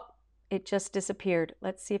 Oh, it just disappeared.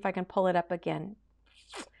 Let's see if I can pull it up again.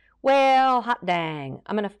 Well, hot dang.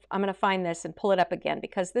 I'm gonna find this and pull it up again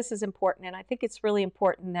because this is important, and I think it's really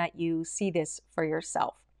important that you see this for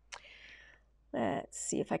yourself. Let's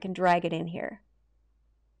see if I can drag it in here.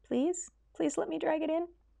 Please let me drag it in.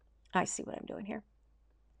 I see what I'm doing here.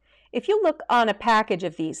 If you look on a package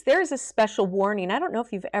of these, there's a special warning. I don't know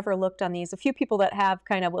if you've ever looked on these. A few people that have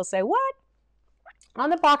kind of will say, what? On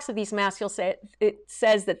the box of these masks, it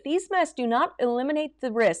says that these masks do not eliminate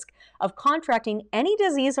the risk of contracting any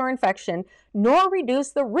disease or infection, nor reduce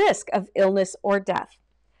the risk of illness or death.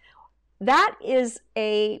 That is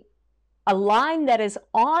a line that is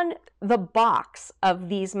on the box of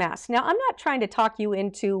these masks. Now, I'm not trying to talk you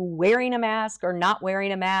into wearing a mask or not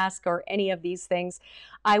wearing a mask or any of these things.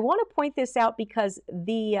 I want to point this out because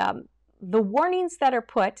the warnings that are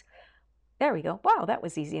put, There we go. Wow, that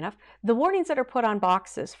was easy enough. The warnings that are put on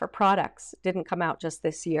boxes for products didn't come out just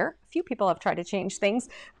this year. A few people have tried to change things,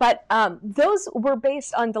 but those were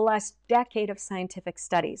based on the last decade of scientific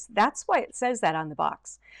studies. That's why it says that on the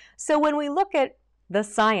box. So when we look at the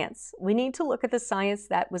science, we need to look at the science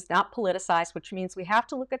that was not politicized, which means we have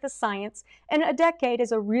to look at the science. And a decade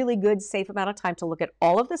is a really good, safe amount of time to look at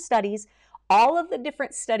all of the studies, all of the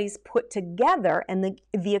different studies put together, and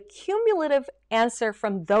the accumulative answer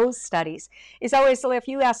from those studies is always, so if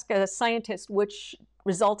you ask a scientist which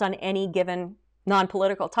result on any given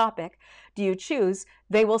non-political topic do you choose,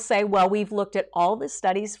 they will say, well, we've looked at all the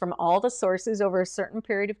studies from all the sources over a certain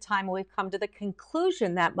period of time, and we've come to the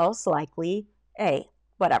conclusion that most likely A,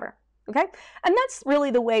 whatever, okay? And that's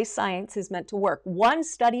really the way science is meant to work. One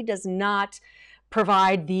study does not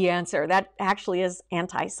provide the answer. That actually is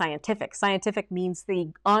anti-scientific. Scientific means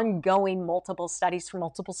the ongoing multiple studies from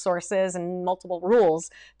multiple sources and multiple rules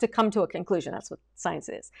to come to a conclusion. That's what science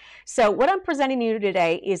is. So what I'm presenting to you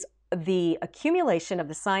today is the accumulation of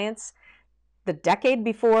the science the decade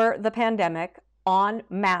before the pandemic on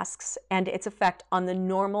masks and its effect on the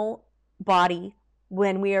normal body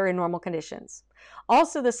when we are in normal conditions.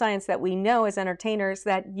 Also the science that we know as entertainers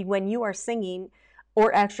that when you are singing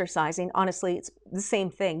or exercising, honestly, it's the same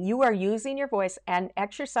thing. You are using your voice and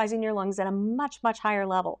exercising your lungs at a much, much higher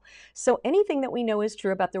level. So anything that we know is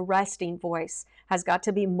true about the resting voice has got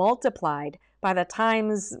to be multiplied by the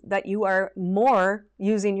times that you are more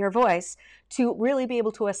using your voice to really be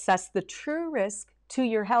able to assess the true risk to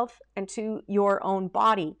your health and to your own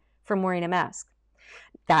body from wearing a mask.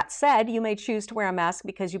 That said, you may choose to wear a mask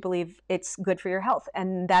because you believe it's good for your health,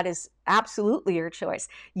 and that is absolutely your choice.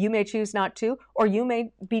 You may choose not to, or you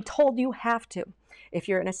may be told you have to if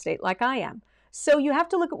you're in a state like I am. So you have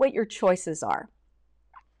to look at what your choices are.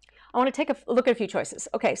 I want to take a look at a few choices.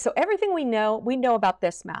 Okay, so everything we know about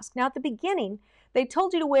this mask. Now at the beginning, they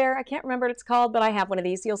told you to wear, I can't remember what it's called, but I have one of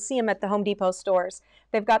these. You'll see them at the Home Depot stores.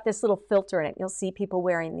 They've got this little filter in it. You'll see people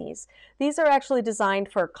wearing these. These are actually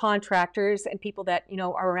designed for contractors and people that,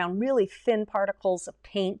 are around really thin particles of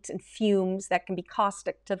paint and fumes that can be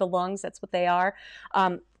caustic to the lungs. That's what they are.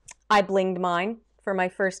 I blinged mine for my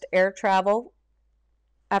first air travel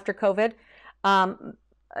after COVID.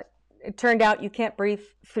 It turned out you can't breathe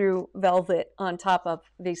through velvet on top of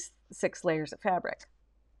these 6 layers of fabric.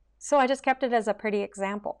 So I just kept it as a pretty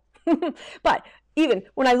example. But even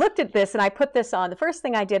when I looked at this and I put this on, the first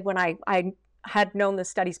thing I did when I had known the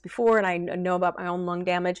studies before and I know about my own lung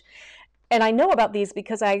damage, and I know about these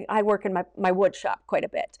because I work in my wood shop quite a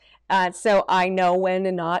bit. So I know when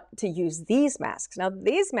and not to use these masks. Now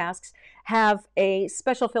these masks have a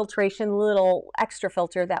special filtration, little extra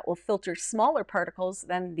filter that will filter smaller particles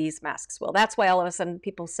than these masks will. That's why all of a sudden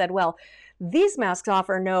people said, well, these masks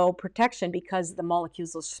offer no protection because the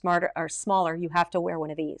molecules are smaller. You have to wear one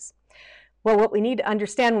of these. Well, what we need to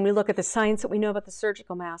understand when we look at the science that we know about the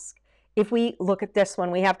surgical mask, if we look at this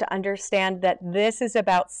one, we have to understand that this is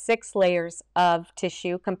about 6 layers of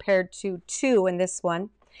tissue compared to 2 in this one,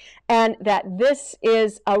 and that this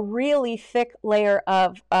is a really thick layer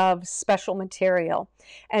of special material.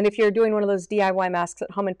 And if you're doing one of those DIY masks at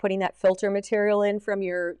home and putting that filter material in from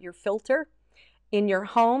your filter in your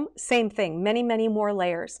home, same thing, many, many more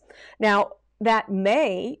layers. Now, that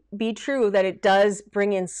may be true that it does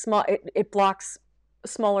bring in it blocks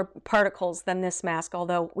smaller particles than this mask,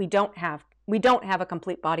 although we don't have a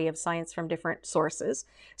complete body of science from different sources.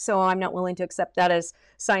 So I'm not willing to accept that as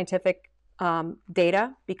scientific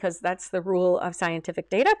data because that's the rule of scientific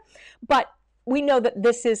data. But we know that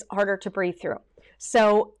this is harder to breathe through.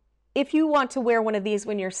 So if you want to wear one of these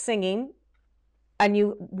when you're singing, and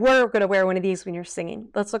you were going to wear one of these when you're singing,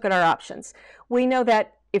 let's look at our options. We know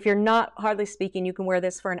that if you're not hardly speaking, you can wear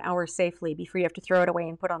this for an hour safely before you have to throw it away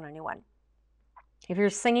and put on a new one. If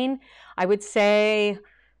you're singing, I would say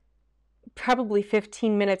probably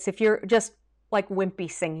 15 minutes if you're just like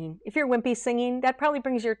wimpy singing. If you're wimpy singing, that probably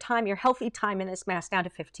brings your healthy time in this mask down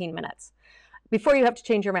to 15 minutes before you have to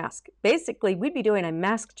change your mask. Basically, we'd be doing a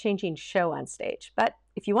mask changing show on stage. But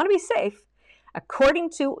if you want to be safe, according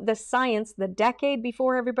to the science, the decade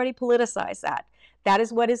before everybody politicized that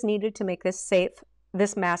is what is needed to make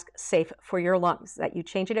this mask safe for your lungs, that you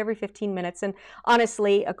change it every 15 minutes. And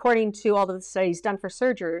honestly, according to all of the studies done for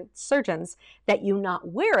surgeons, that you not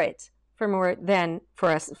wear it for more than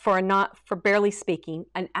for barely speaking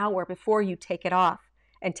an hour before you take it off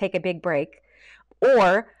and take a big break.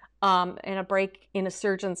 Or and a break in a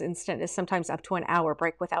surgeon's instant is sometimes up to an hour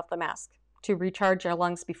break without the mask to recharge your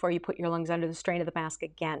lungs before you put your lungs under the strain of the mask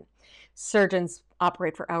again. Surgeons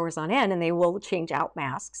operate for hours on end and they will change out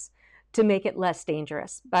masks to make it less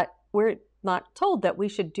dangerous. But not told that we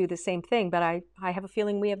should do the same thing, but I have a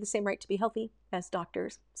feeling we have the same right to be healthy as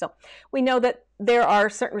doctors. So we know that there are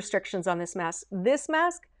certain restrictions on this mask. This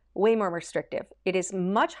mask, way more restrictive. It is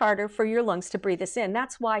much harder for your lungs to breathe this in.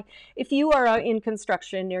 That's why if you are in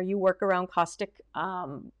construction or you work around caustic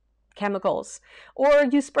chemicals, or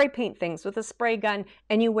you spray paint things with a spray gun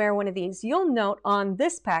and you wear one of these, you'll note on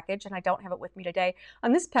this package, and I don't have it with me today,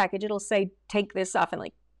 on this package it'll say take this off in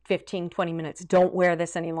like 15-20 minutes. Don't wear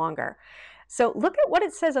this any longer. So look at what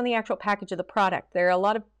it says on the actual package of the product. There are a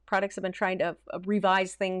lot of products have been trying to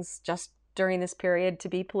revise things just during this period to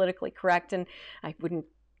be politically correct, and I wouldn't,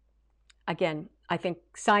 again, I think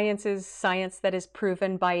science is science that is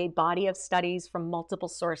proven by a body of studies from multiple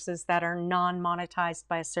sources that are non-monetized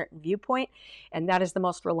by a certain viewpoint, and that is the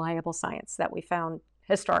most reliable science that we found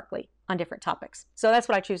historically on different topics. So that's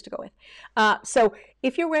what I choose to go with. So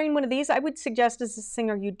if you're wearing one of these, I would suggest as a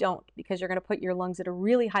singer you don't, because you're going to put your lungs at a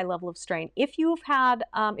really high level of strain. If you've had,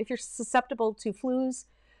 if you're susceptible to flus,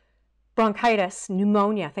 bronchitis,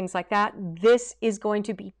 pneumonia, things like that, this is going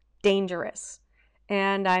to be dangerous.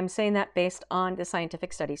 And I'm saying that based on the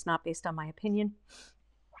scientific studies, not based on my opinion.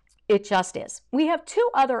 It just is. We have two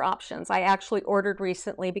other options I actually ordered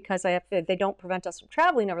recently because they don't prevent us from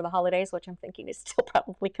traveling over the holidays, which I'm thinking is still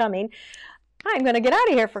probably coming. I'm going to get out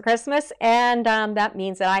of here for Christmas, and that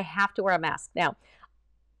means that I have to wear a mask. Now,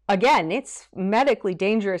 again, it's medically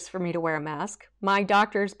dangerous for me to wear a mask. My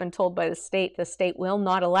doctor's been told by the state will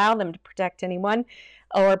not allow them to protect anyone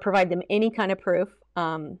or provide them any kind of proof.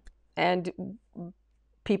 And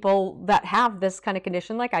people that have this kind of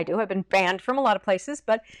condition, like I do, have been banned from a lot of places.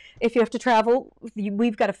 But if you have to travel,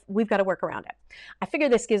 we've got to work around it. I figure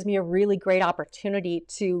this gives me a really great opportunity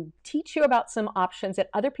to teach you about some options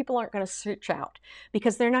that other people aren't going to search out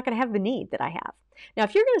because they're not going to have the need that I have. Now,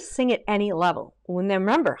 if you're going to sing at any level,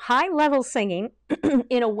 remember, high-level singing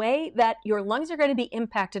in a way that your lungs are going to be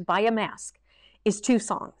impacted by a mask is 2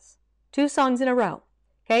 songs in a row.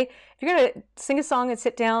 Okay, if you're going to sing a song and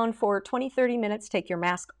sit down for 20, 30 minutes, take your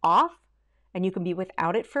mask off, and you can be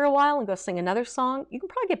without it for a while and go sing another song, you can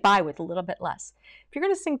probably get by with a little bit less. If you're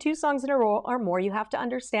going to sing 2 songs in a row or more, you have to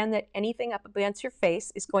understand that anything up against your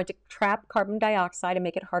face is going to trap carbon dioxide and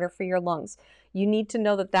make it harder for your lungs. You need to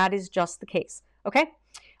know that that is just the case. Okay,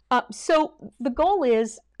 so the goal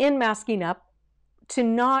is, in masking up, to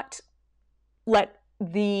not let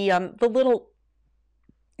the little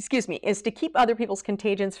is to keep other people's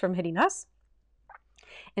contagions from hitting us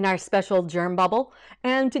in our special germ bubble,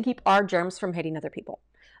 and to keep our germs from hitting other people.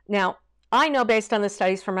 Now, I know based on the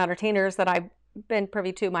studies from entertainers that I've been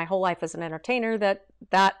privy to my whole life as an entertainer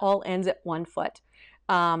that all ends at 1 foot.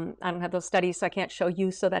 I don't have those studies, so I can't show you,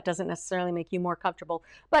 so that doesn't necessarily make you more comfortable.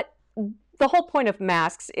 But the whole point of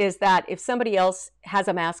masks is that if somebody else has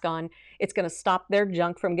a mask on, it's going to stop their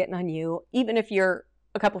junk from getting on you, even if you're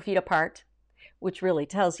a couple feet apart, which really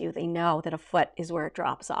tells you they know that a foot is where it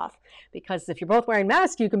drops off. Because if you're both wearing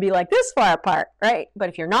masks, you can be like this far apart, right? But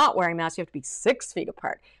if you're not wearing masks, you have to be 6 feet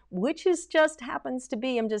apart, which is just happens to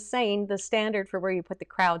be, I'm just saying, the standard for where you put the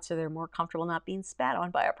crowd so they're more comfortable not being spat on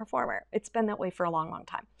by a performer. It's been that way for a long, long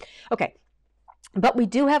time. Okay, but we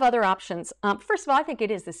do have other options. First of all, I think it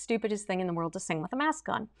is the stupidest thing in the world to sing with a mask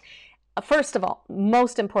on. First of all,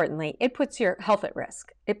 most importantly, it puts your health at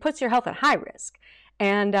risk. It puts your health at high risk.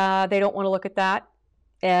 And they don't want to look at that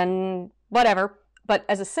and whatever. But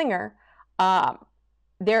as a singer, because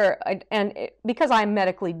I'm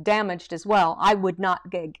medically damaged as well, I would not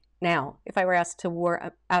gig now if I were asked to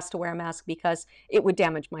wear a mask because it would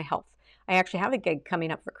damage my health. I actually have a gig coming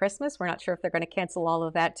up for Christmas. We're not sure if they're going to cancel all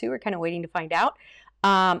of that too. We're kind of waiting to find out.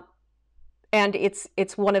 And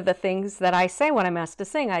it's one of the things that I say when I'm asked to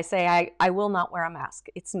sing. I say I will not wear a mask.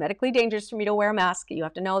 It's medically dangerous for me to wear a mask. You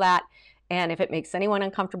have to know that. And if it makes anyone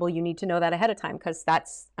uncomfortable, you need to know that ahead of time, because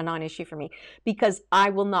that's a non-issue for me, because I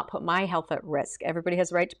will not put my health at risk. Everybody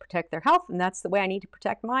has a right to protect their health, and that's the way I need to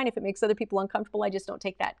protect mine. If it makes other people uncomfortable, I just don't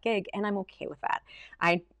take that gig, and I'm okay with that.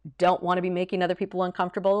 I don't want to be making other people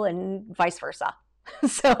uncomfortable, and vice versa.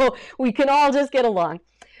 So we can all just get along.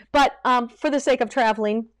 But for the sake of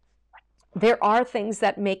traveling, there are things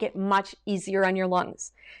that make it much easier on your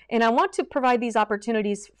lungs. And I want to provide these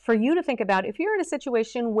opportunities for you to think about if you're in a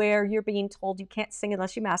situation where you're being told you can't sing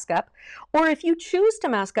unless you mask up, or if you choose to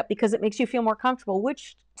mask up because it makes you feel more comfortable,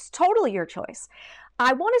 which is totally your choice.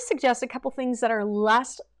 I want to suggest a couple things that are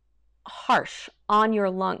less harsh on your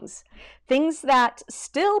lungs. Things that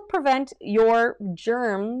still prevent your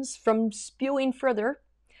germs from spewing further.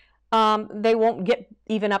 They won't get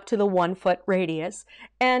even up to the 1 foot radius,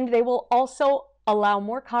 and they will also allow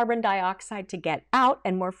more carbon dioxide to get out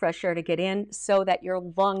and more fresh air to get in so that your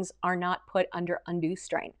lungs are not put under undue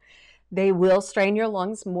strain. They will strain your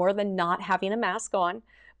lungs more than not having a mask on,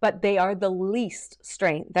 but they are the least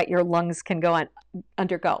strain that your lungs can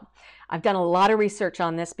undergo. I've done a lot of research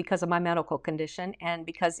on this because of my medical condition and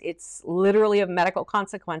because it's literally of medical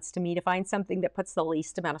consequence to me to find something that puts the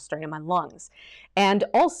least amount of strain on my lungs. And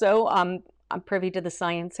also, I'm privy to the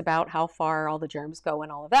science about how far all the germs go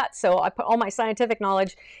and all of that. So I put all my scientific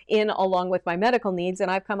knowledge in along with my medical needs,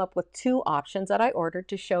 and I've come up with 2 options that I ordered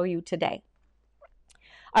to show you today.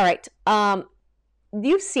 All right,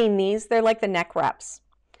 you've seen these. They're like the neck wraps.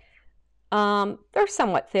 They're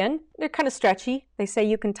somewhat thin. They're kind of stretchy. They say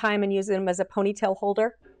you can tie them and use them as a ponytail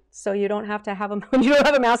holder, so you don't have to have them when you don't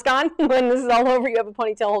have a mask on. When this is all over, you have a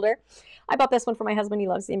ponytail holder. I bought this one for my husband. He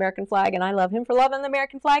loves the American flag, and I love him for loving the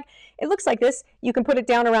American flag. It looks like this. You can put it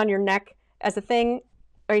down around your neck as a thing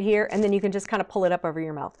right here, and then you can just kind of pull it up over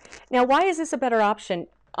your mouth. Now, why is this a better option?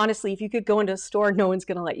 Honestly, if you could go into a store, no one's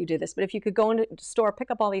going to let you do this, but if you could go into a store, pick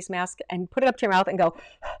up all these masks and put it up to your mouth and go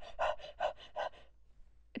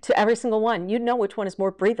to every single one, you'd know which one is more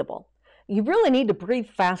breathable. You really need to breathe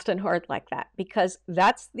fast and hard like that, because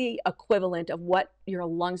that's the equivalent of what your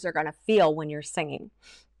lungs are going to feel when you're singing.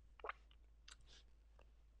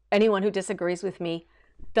 Anyone who disagrees with me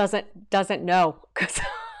doesn't know, because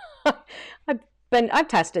I've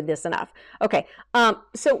tested this enough. Okay,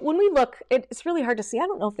 so when we look, it's really hard to see. I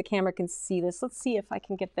don't know if the camera can see this. Let's see if I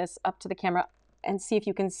can get this up to the camera and see if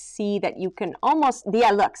you can see that you can almost,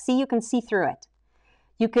 yeah, look, see, you can see through it.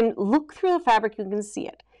 You can look through the fabric, you can see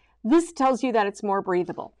it. This tells you that it's more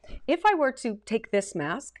breathable. If I were to take this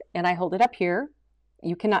mask and I hold it up here,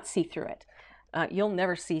 you cannot see through it. You'll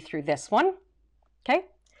never see through this one, okay?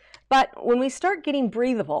 But when we start getting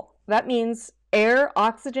breathable, that means air,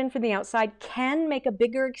 oxygen from the outside can make a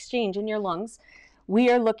bigger exchange in your lungs. We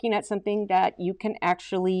are looking at something that you can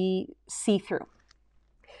actually see through.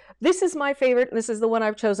 This is my favorite. This is the one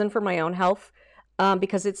I've chosen for my own health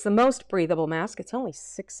because it's the most breathable mask. It's only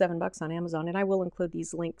 $6-7 on Amazon, and I will include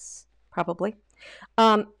these links probably.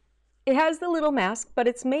 It has the little mask, but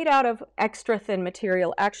it's made out of extra thin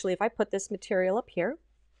material. Actually, if I put this material up here,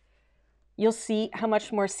 you'll see how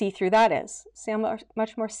much more see-through that is. See how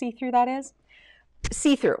much more see-through that is?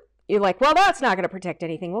 See-through. You're like, well, that's not going to protect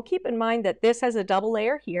anything. Well, keep in mind that this has a double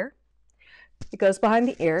layer here. It goes behind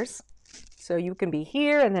the ears. So you can be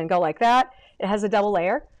here and then go like that. It has a double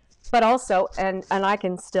layer. But also, and I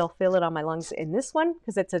can still feel it on my lungs in this one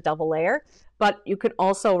because it's a double layer. But you can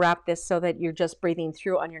also wrap this so that you're just breathing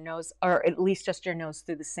through on your nose, or at least just your nose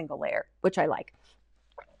through the single layer, which I like.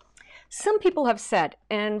 Some people have said,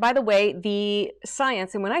 and by the way, the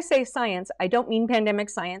science, and when I say science, I don't mean pandemic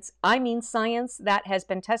science. I mean science that has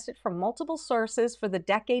been tested from multiple sources for the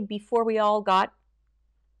decade before we all got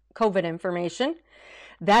COVID information,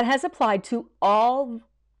 that has applied to all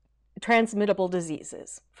transmittable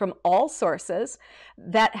diseases from all sources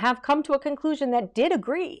that have come to a conclusion that did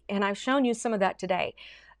agree. And I've shown you some of that today.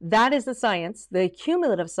 That is the science, the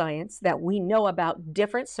cumulative science that we know about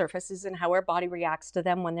different surfaces and how our body reacts to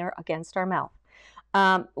them when they're against our mouth.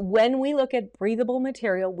 When we look at breathable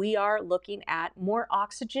material, we are looking at more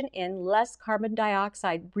oxygen in, less carbon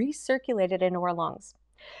dioxide recirculated into our lungs.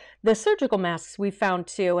 The surgical masks we found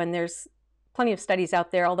too, and there's plenty of studies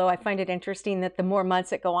out there, although I find it interesting that the more months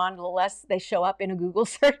that go on, the less they show up in a Google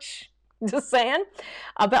search. Just saying.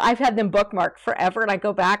 But I've had them bookmarked forever, and I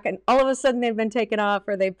go back and all of a sudden they've been taken off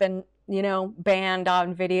or they've been, banned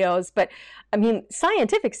on videos. But I mean,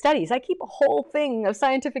 scientific studies, I keep a whole thing of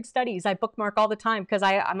scientific studies I bookmark all the time because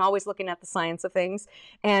I'm always looking at the science of things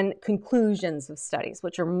and conclusions of studies,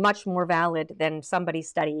 which are much more valid than somebody's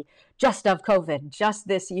study just of COVID, just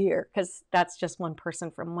this year, because that's just one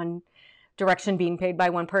person from one direction being paid by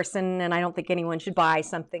one person, and I don't think anyone should buy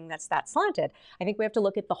something that's that slanted. I think we have to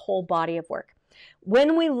look at the whole body of work.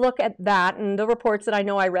 When we look at that and the reports that I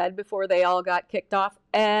know I read before they all got kicked off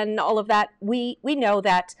and all of that, we know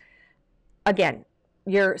that, again,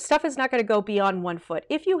 your stuff is not going to go beyond 1 foot.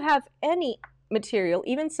 If you have any material,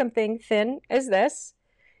 even something thin as this,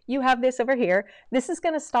 you have this over here, this is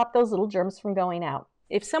going to stop those little germs from going out.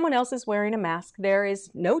 If someone else is wearing a mask, there is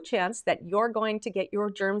no chance that you're going to get your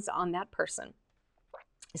germs on that person.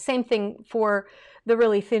 Same thing for the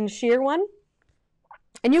really thin sheer one.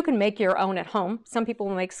 And you can make your own at home. Some people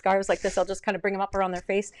will make scarves like this. I'll just kind of bring them up around their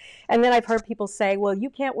face. And then I've heard people say, well, you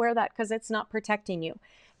can't wear that because it's not protecting you.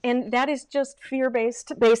 And that is just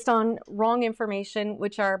fear-based, based on wrong information,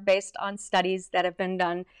 which are based on studies that have been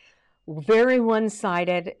done very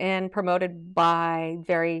one-sided and promoted by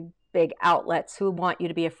very big outlets who want you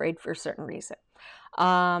to be afraid for a certain reason.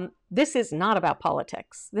 This is not about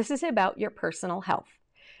politics. This is about your personal health.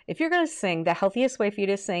 If you're going to sing, the healthiest way for you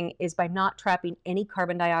to sing is by not trapping any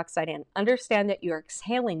carbon dioxide in. Understand that you're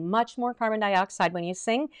exhaling much more carbon dioxide when you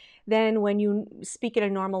sing than when you speak at a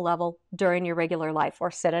normal level during your regular life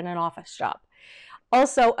or sit in an office job.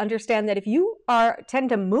 Also, understand that if you tend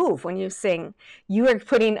to move when you sing, you are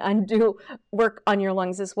putting undue work on your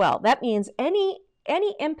lungs as well. That means any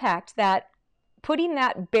impact that putting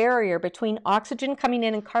that barrier between oxygen coming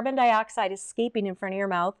in and carbon dioxide escaping in front of your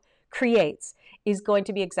mouth creates is going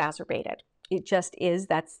to be exacerbated. It just is.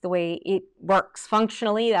 That's the way it works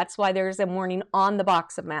functionally. That's why there's a warning on the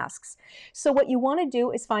box of masks. So what you want to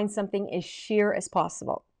do is find something as sheer as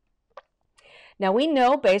possible. Now, we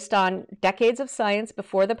know based on decades of science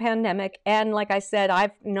before the pandemic, and like I said,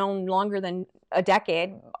 I've known longer than a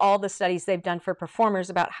decade, all the studies they've done for performers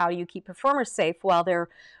about how you keep performers safe while they're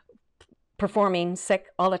performing sick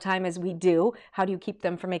all the time as we do. How do you keep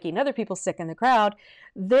them from making other people sick in the crowd?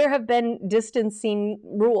 There have been distancing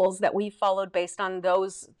rules that we followed based on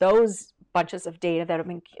those bunches of data that have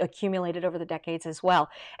been accumulated over the decades as well.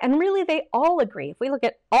 And really, they all agree. If we look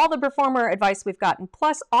at all the performer advice we've gotten,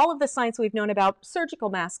 plus all of the science we've known about surgical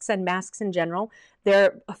masks and masks in general,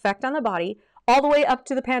 their effect on the body, all the way up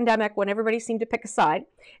to the pandemic when everybody seemed to pick a side.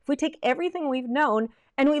 If we take everything we've known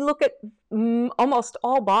and we look at almost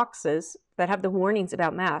all boxes that have the warnings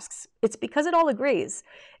about masks, it's because it all agrees.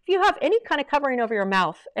 If you have any kind of covering over your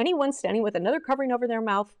mouth, anyone standing with another covering over their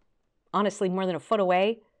mouth, honestly, more than a foot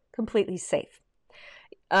away, completely safe.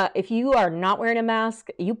 If you are not wearing a mask,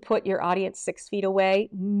 you put your audience 6 feet away,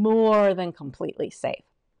 more than completely safe.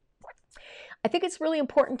 I think it's really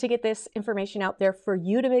important to get this information out there for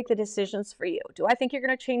you to make the decisions for you. Do I think you're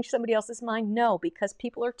going to change somebody else's mind? No, because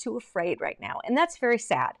people are too afraid right now, and that's very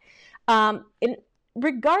sad. And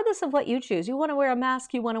regardless of what you choose, you want to wear a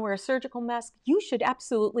mask, you want to wear a surgical mask, you should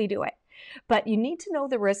absolutely do it. But you need to know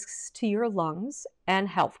the risks to your lungs and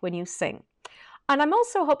health when you sing. And I'm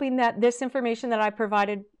also hoping that this information that I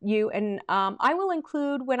provided you, and I will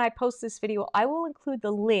include, when I post this video, I will include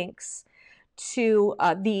the links to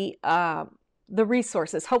the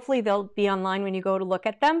resources. Hopefully they'll be online when you go to look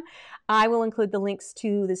at them. I will include the links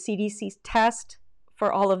to the CDC's test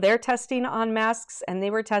for all of their testing on masks, and they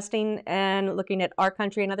were testing and looking at our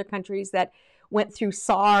country and other countries that went through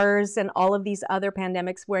SARS and all of these other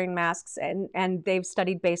pandemics wearing masks, and they've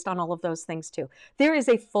studied based on all of those things too. There is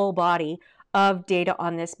a full body of data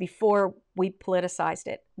on this before we politicized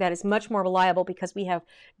it that is much more reliable because we have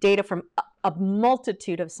data from a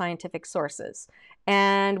multitude of scientific sources,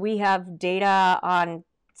 and we have data on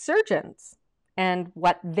surgeons and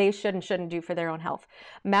what they should and shouldn't do for their own health.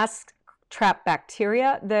 Masks trap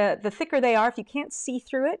bacteria. The thicker they are, if you can't see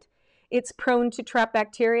through it, it's prone to trap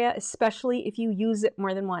bacteria, especially if you use it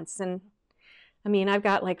more than once. And I mean, I've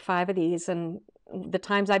got like 5 of these, and the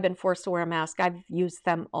times I've been forced to wear a mask, I've used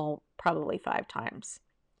them all probably 5 times.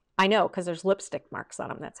 I know, because there's lipstick marks on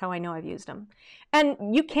them. That's how I know I've used them.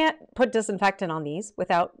 And you can't put disinfectant on these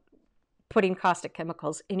without putting caustic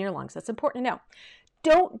chemicals in your lungs. That's important to know.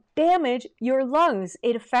 Don't damage your lungs.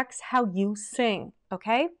 It affects how you sing,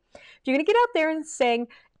 okay? If you're going to get out there and sing,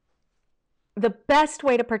 the best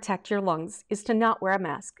way to protect your lungs is to not wear a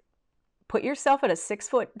mask. Put yourself at a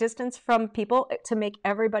 6-foot distance from people to make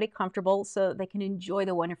everybody comfortable so they can enjoy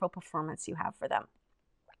the wonderful performance you have for them.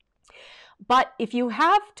 But if you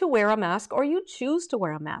have to wear a mask, or you choose to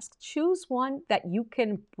wear a mask, choose one that you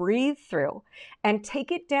can breathe through and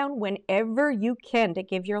take it down whenever you can to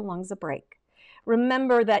give your lungs a break.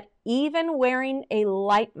 Remember that even wearing a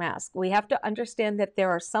light mask, we have to understand that there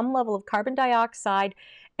are some level of carbon dioxide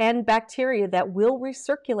and bacteria that will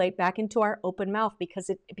recirculate back into our open mouth because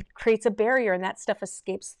it creates a barrier and that stuff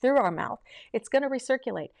escapes through our mouth. It's going to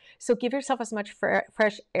recirculate. So give yourself as much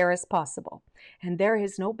fresh air as possible. And there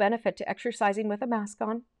is no benefit to exercising with a mask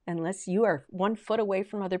on unless you are 1 foot away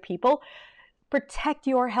from other people. Protect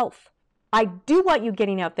your health. I do want you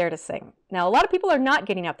getting out there to sing. Now, a lot of people are not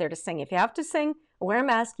getting out there to sing. If you have to sing, wear a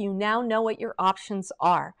mask. You now know what your options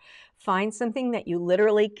are. Find something that you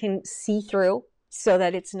literally can see through so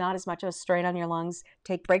that it's not as much of a strain on your lungs.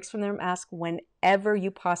 Take breaks from the mask whenever you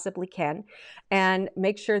possibly can, and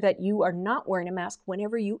make sure that you are not wearing a mask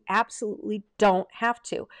whenever you absolutely don't have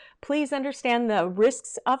to. Please understand the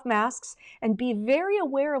risks of masks and be very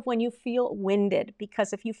aware of when you feel winded,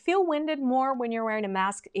 because if you feel winded more when you're wearing a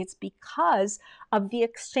mask, it's because of the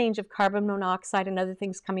exchange of carbon monoxide and other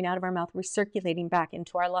things coming out of our mouth recirculating back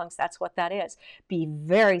into our lungs. That's what that is. Be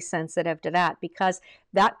very sensitive to that, because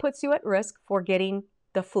that puts you at risk for getting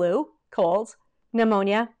the flu, colds,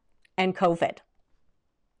 pneumonia, and COVID.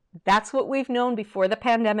 That's what we've known before the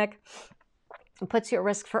pandemic. It puts you at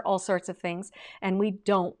risk for all sorts of things, and we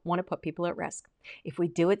don't want to put people at risk. If we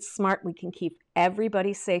do it smart, we can keep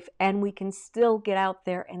everybody safe, and we can still get out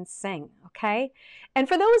there and sing, okay? And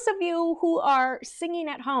for those of you who are singing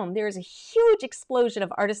at home, there's a huge explosion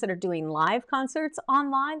of artists that are doing live concerts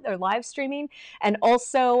online. They're live streaming, and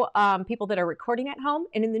also people that are recording at home.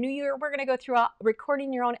 And in the new year, we're going to go through a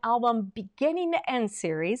recording your own album beginning to end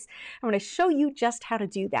series. I'm going to show you just how to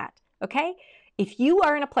do that, okay? If you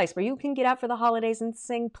are in a place where you can get out for the holidays and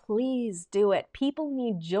sing, please do it. People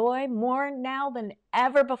need joy more now than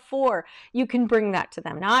ever before. You can bring that to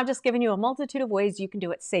them. Now, I've just given you a multitude of ways you can do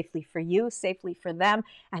it safely for you, safely for them,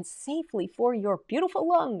 and safely for your beautiful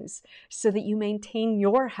lungs so that you maintain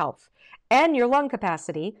your health and your lung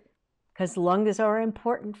capacity, because lungs are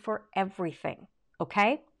important for everything,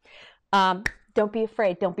 okay? Don't be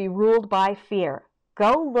afraid. Don't be ruled by fear.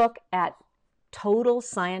 Go look at total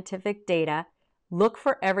scientific data. Look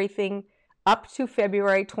for everything up to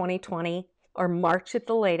February 2020 or March at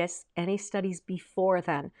the latest, any studies before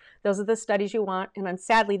then. Those are the studies you want, and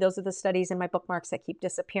sadly, those are the studies in my bookmarks that keep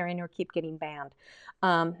disappearing or keep getting banned.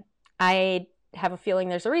 I have a feeling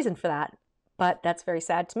there's a reason for that, but that's very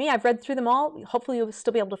sad to me. I've read through them all. Hopefully, you'll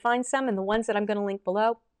still be able to find some, and the ones that I'm going to link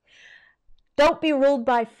below. Don't be ruled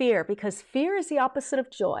by fear, because fear is the opposite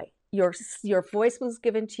of joy. Your voice was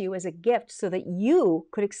given to you as a gift so that you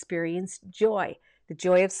could experience joy, the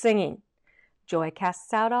joy of singing. Joy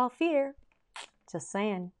casts out all fear. Just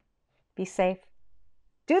saying. Be safe.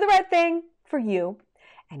 Do the right thing for you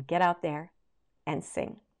and get out there and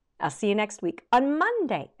sing. I'll see you next week on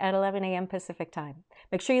Monday at 11 a.m. Pacific time.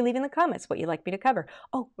 Make sure you leave in the comments what you'd like me to cover.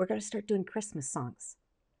 Oh, we're going to start doing Christmas songs.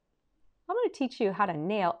 I'm going to teach you how to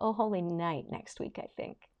nail Oh Holy Night next week, I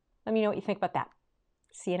think. Let me know what you think about that.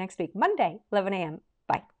 See you next week, Monday, 11 a.m.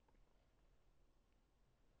 Bye.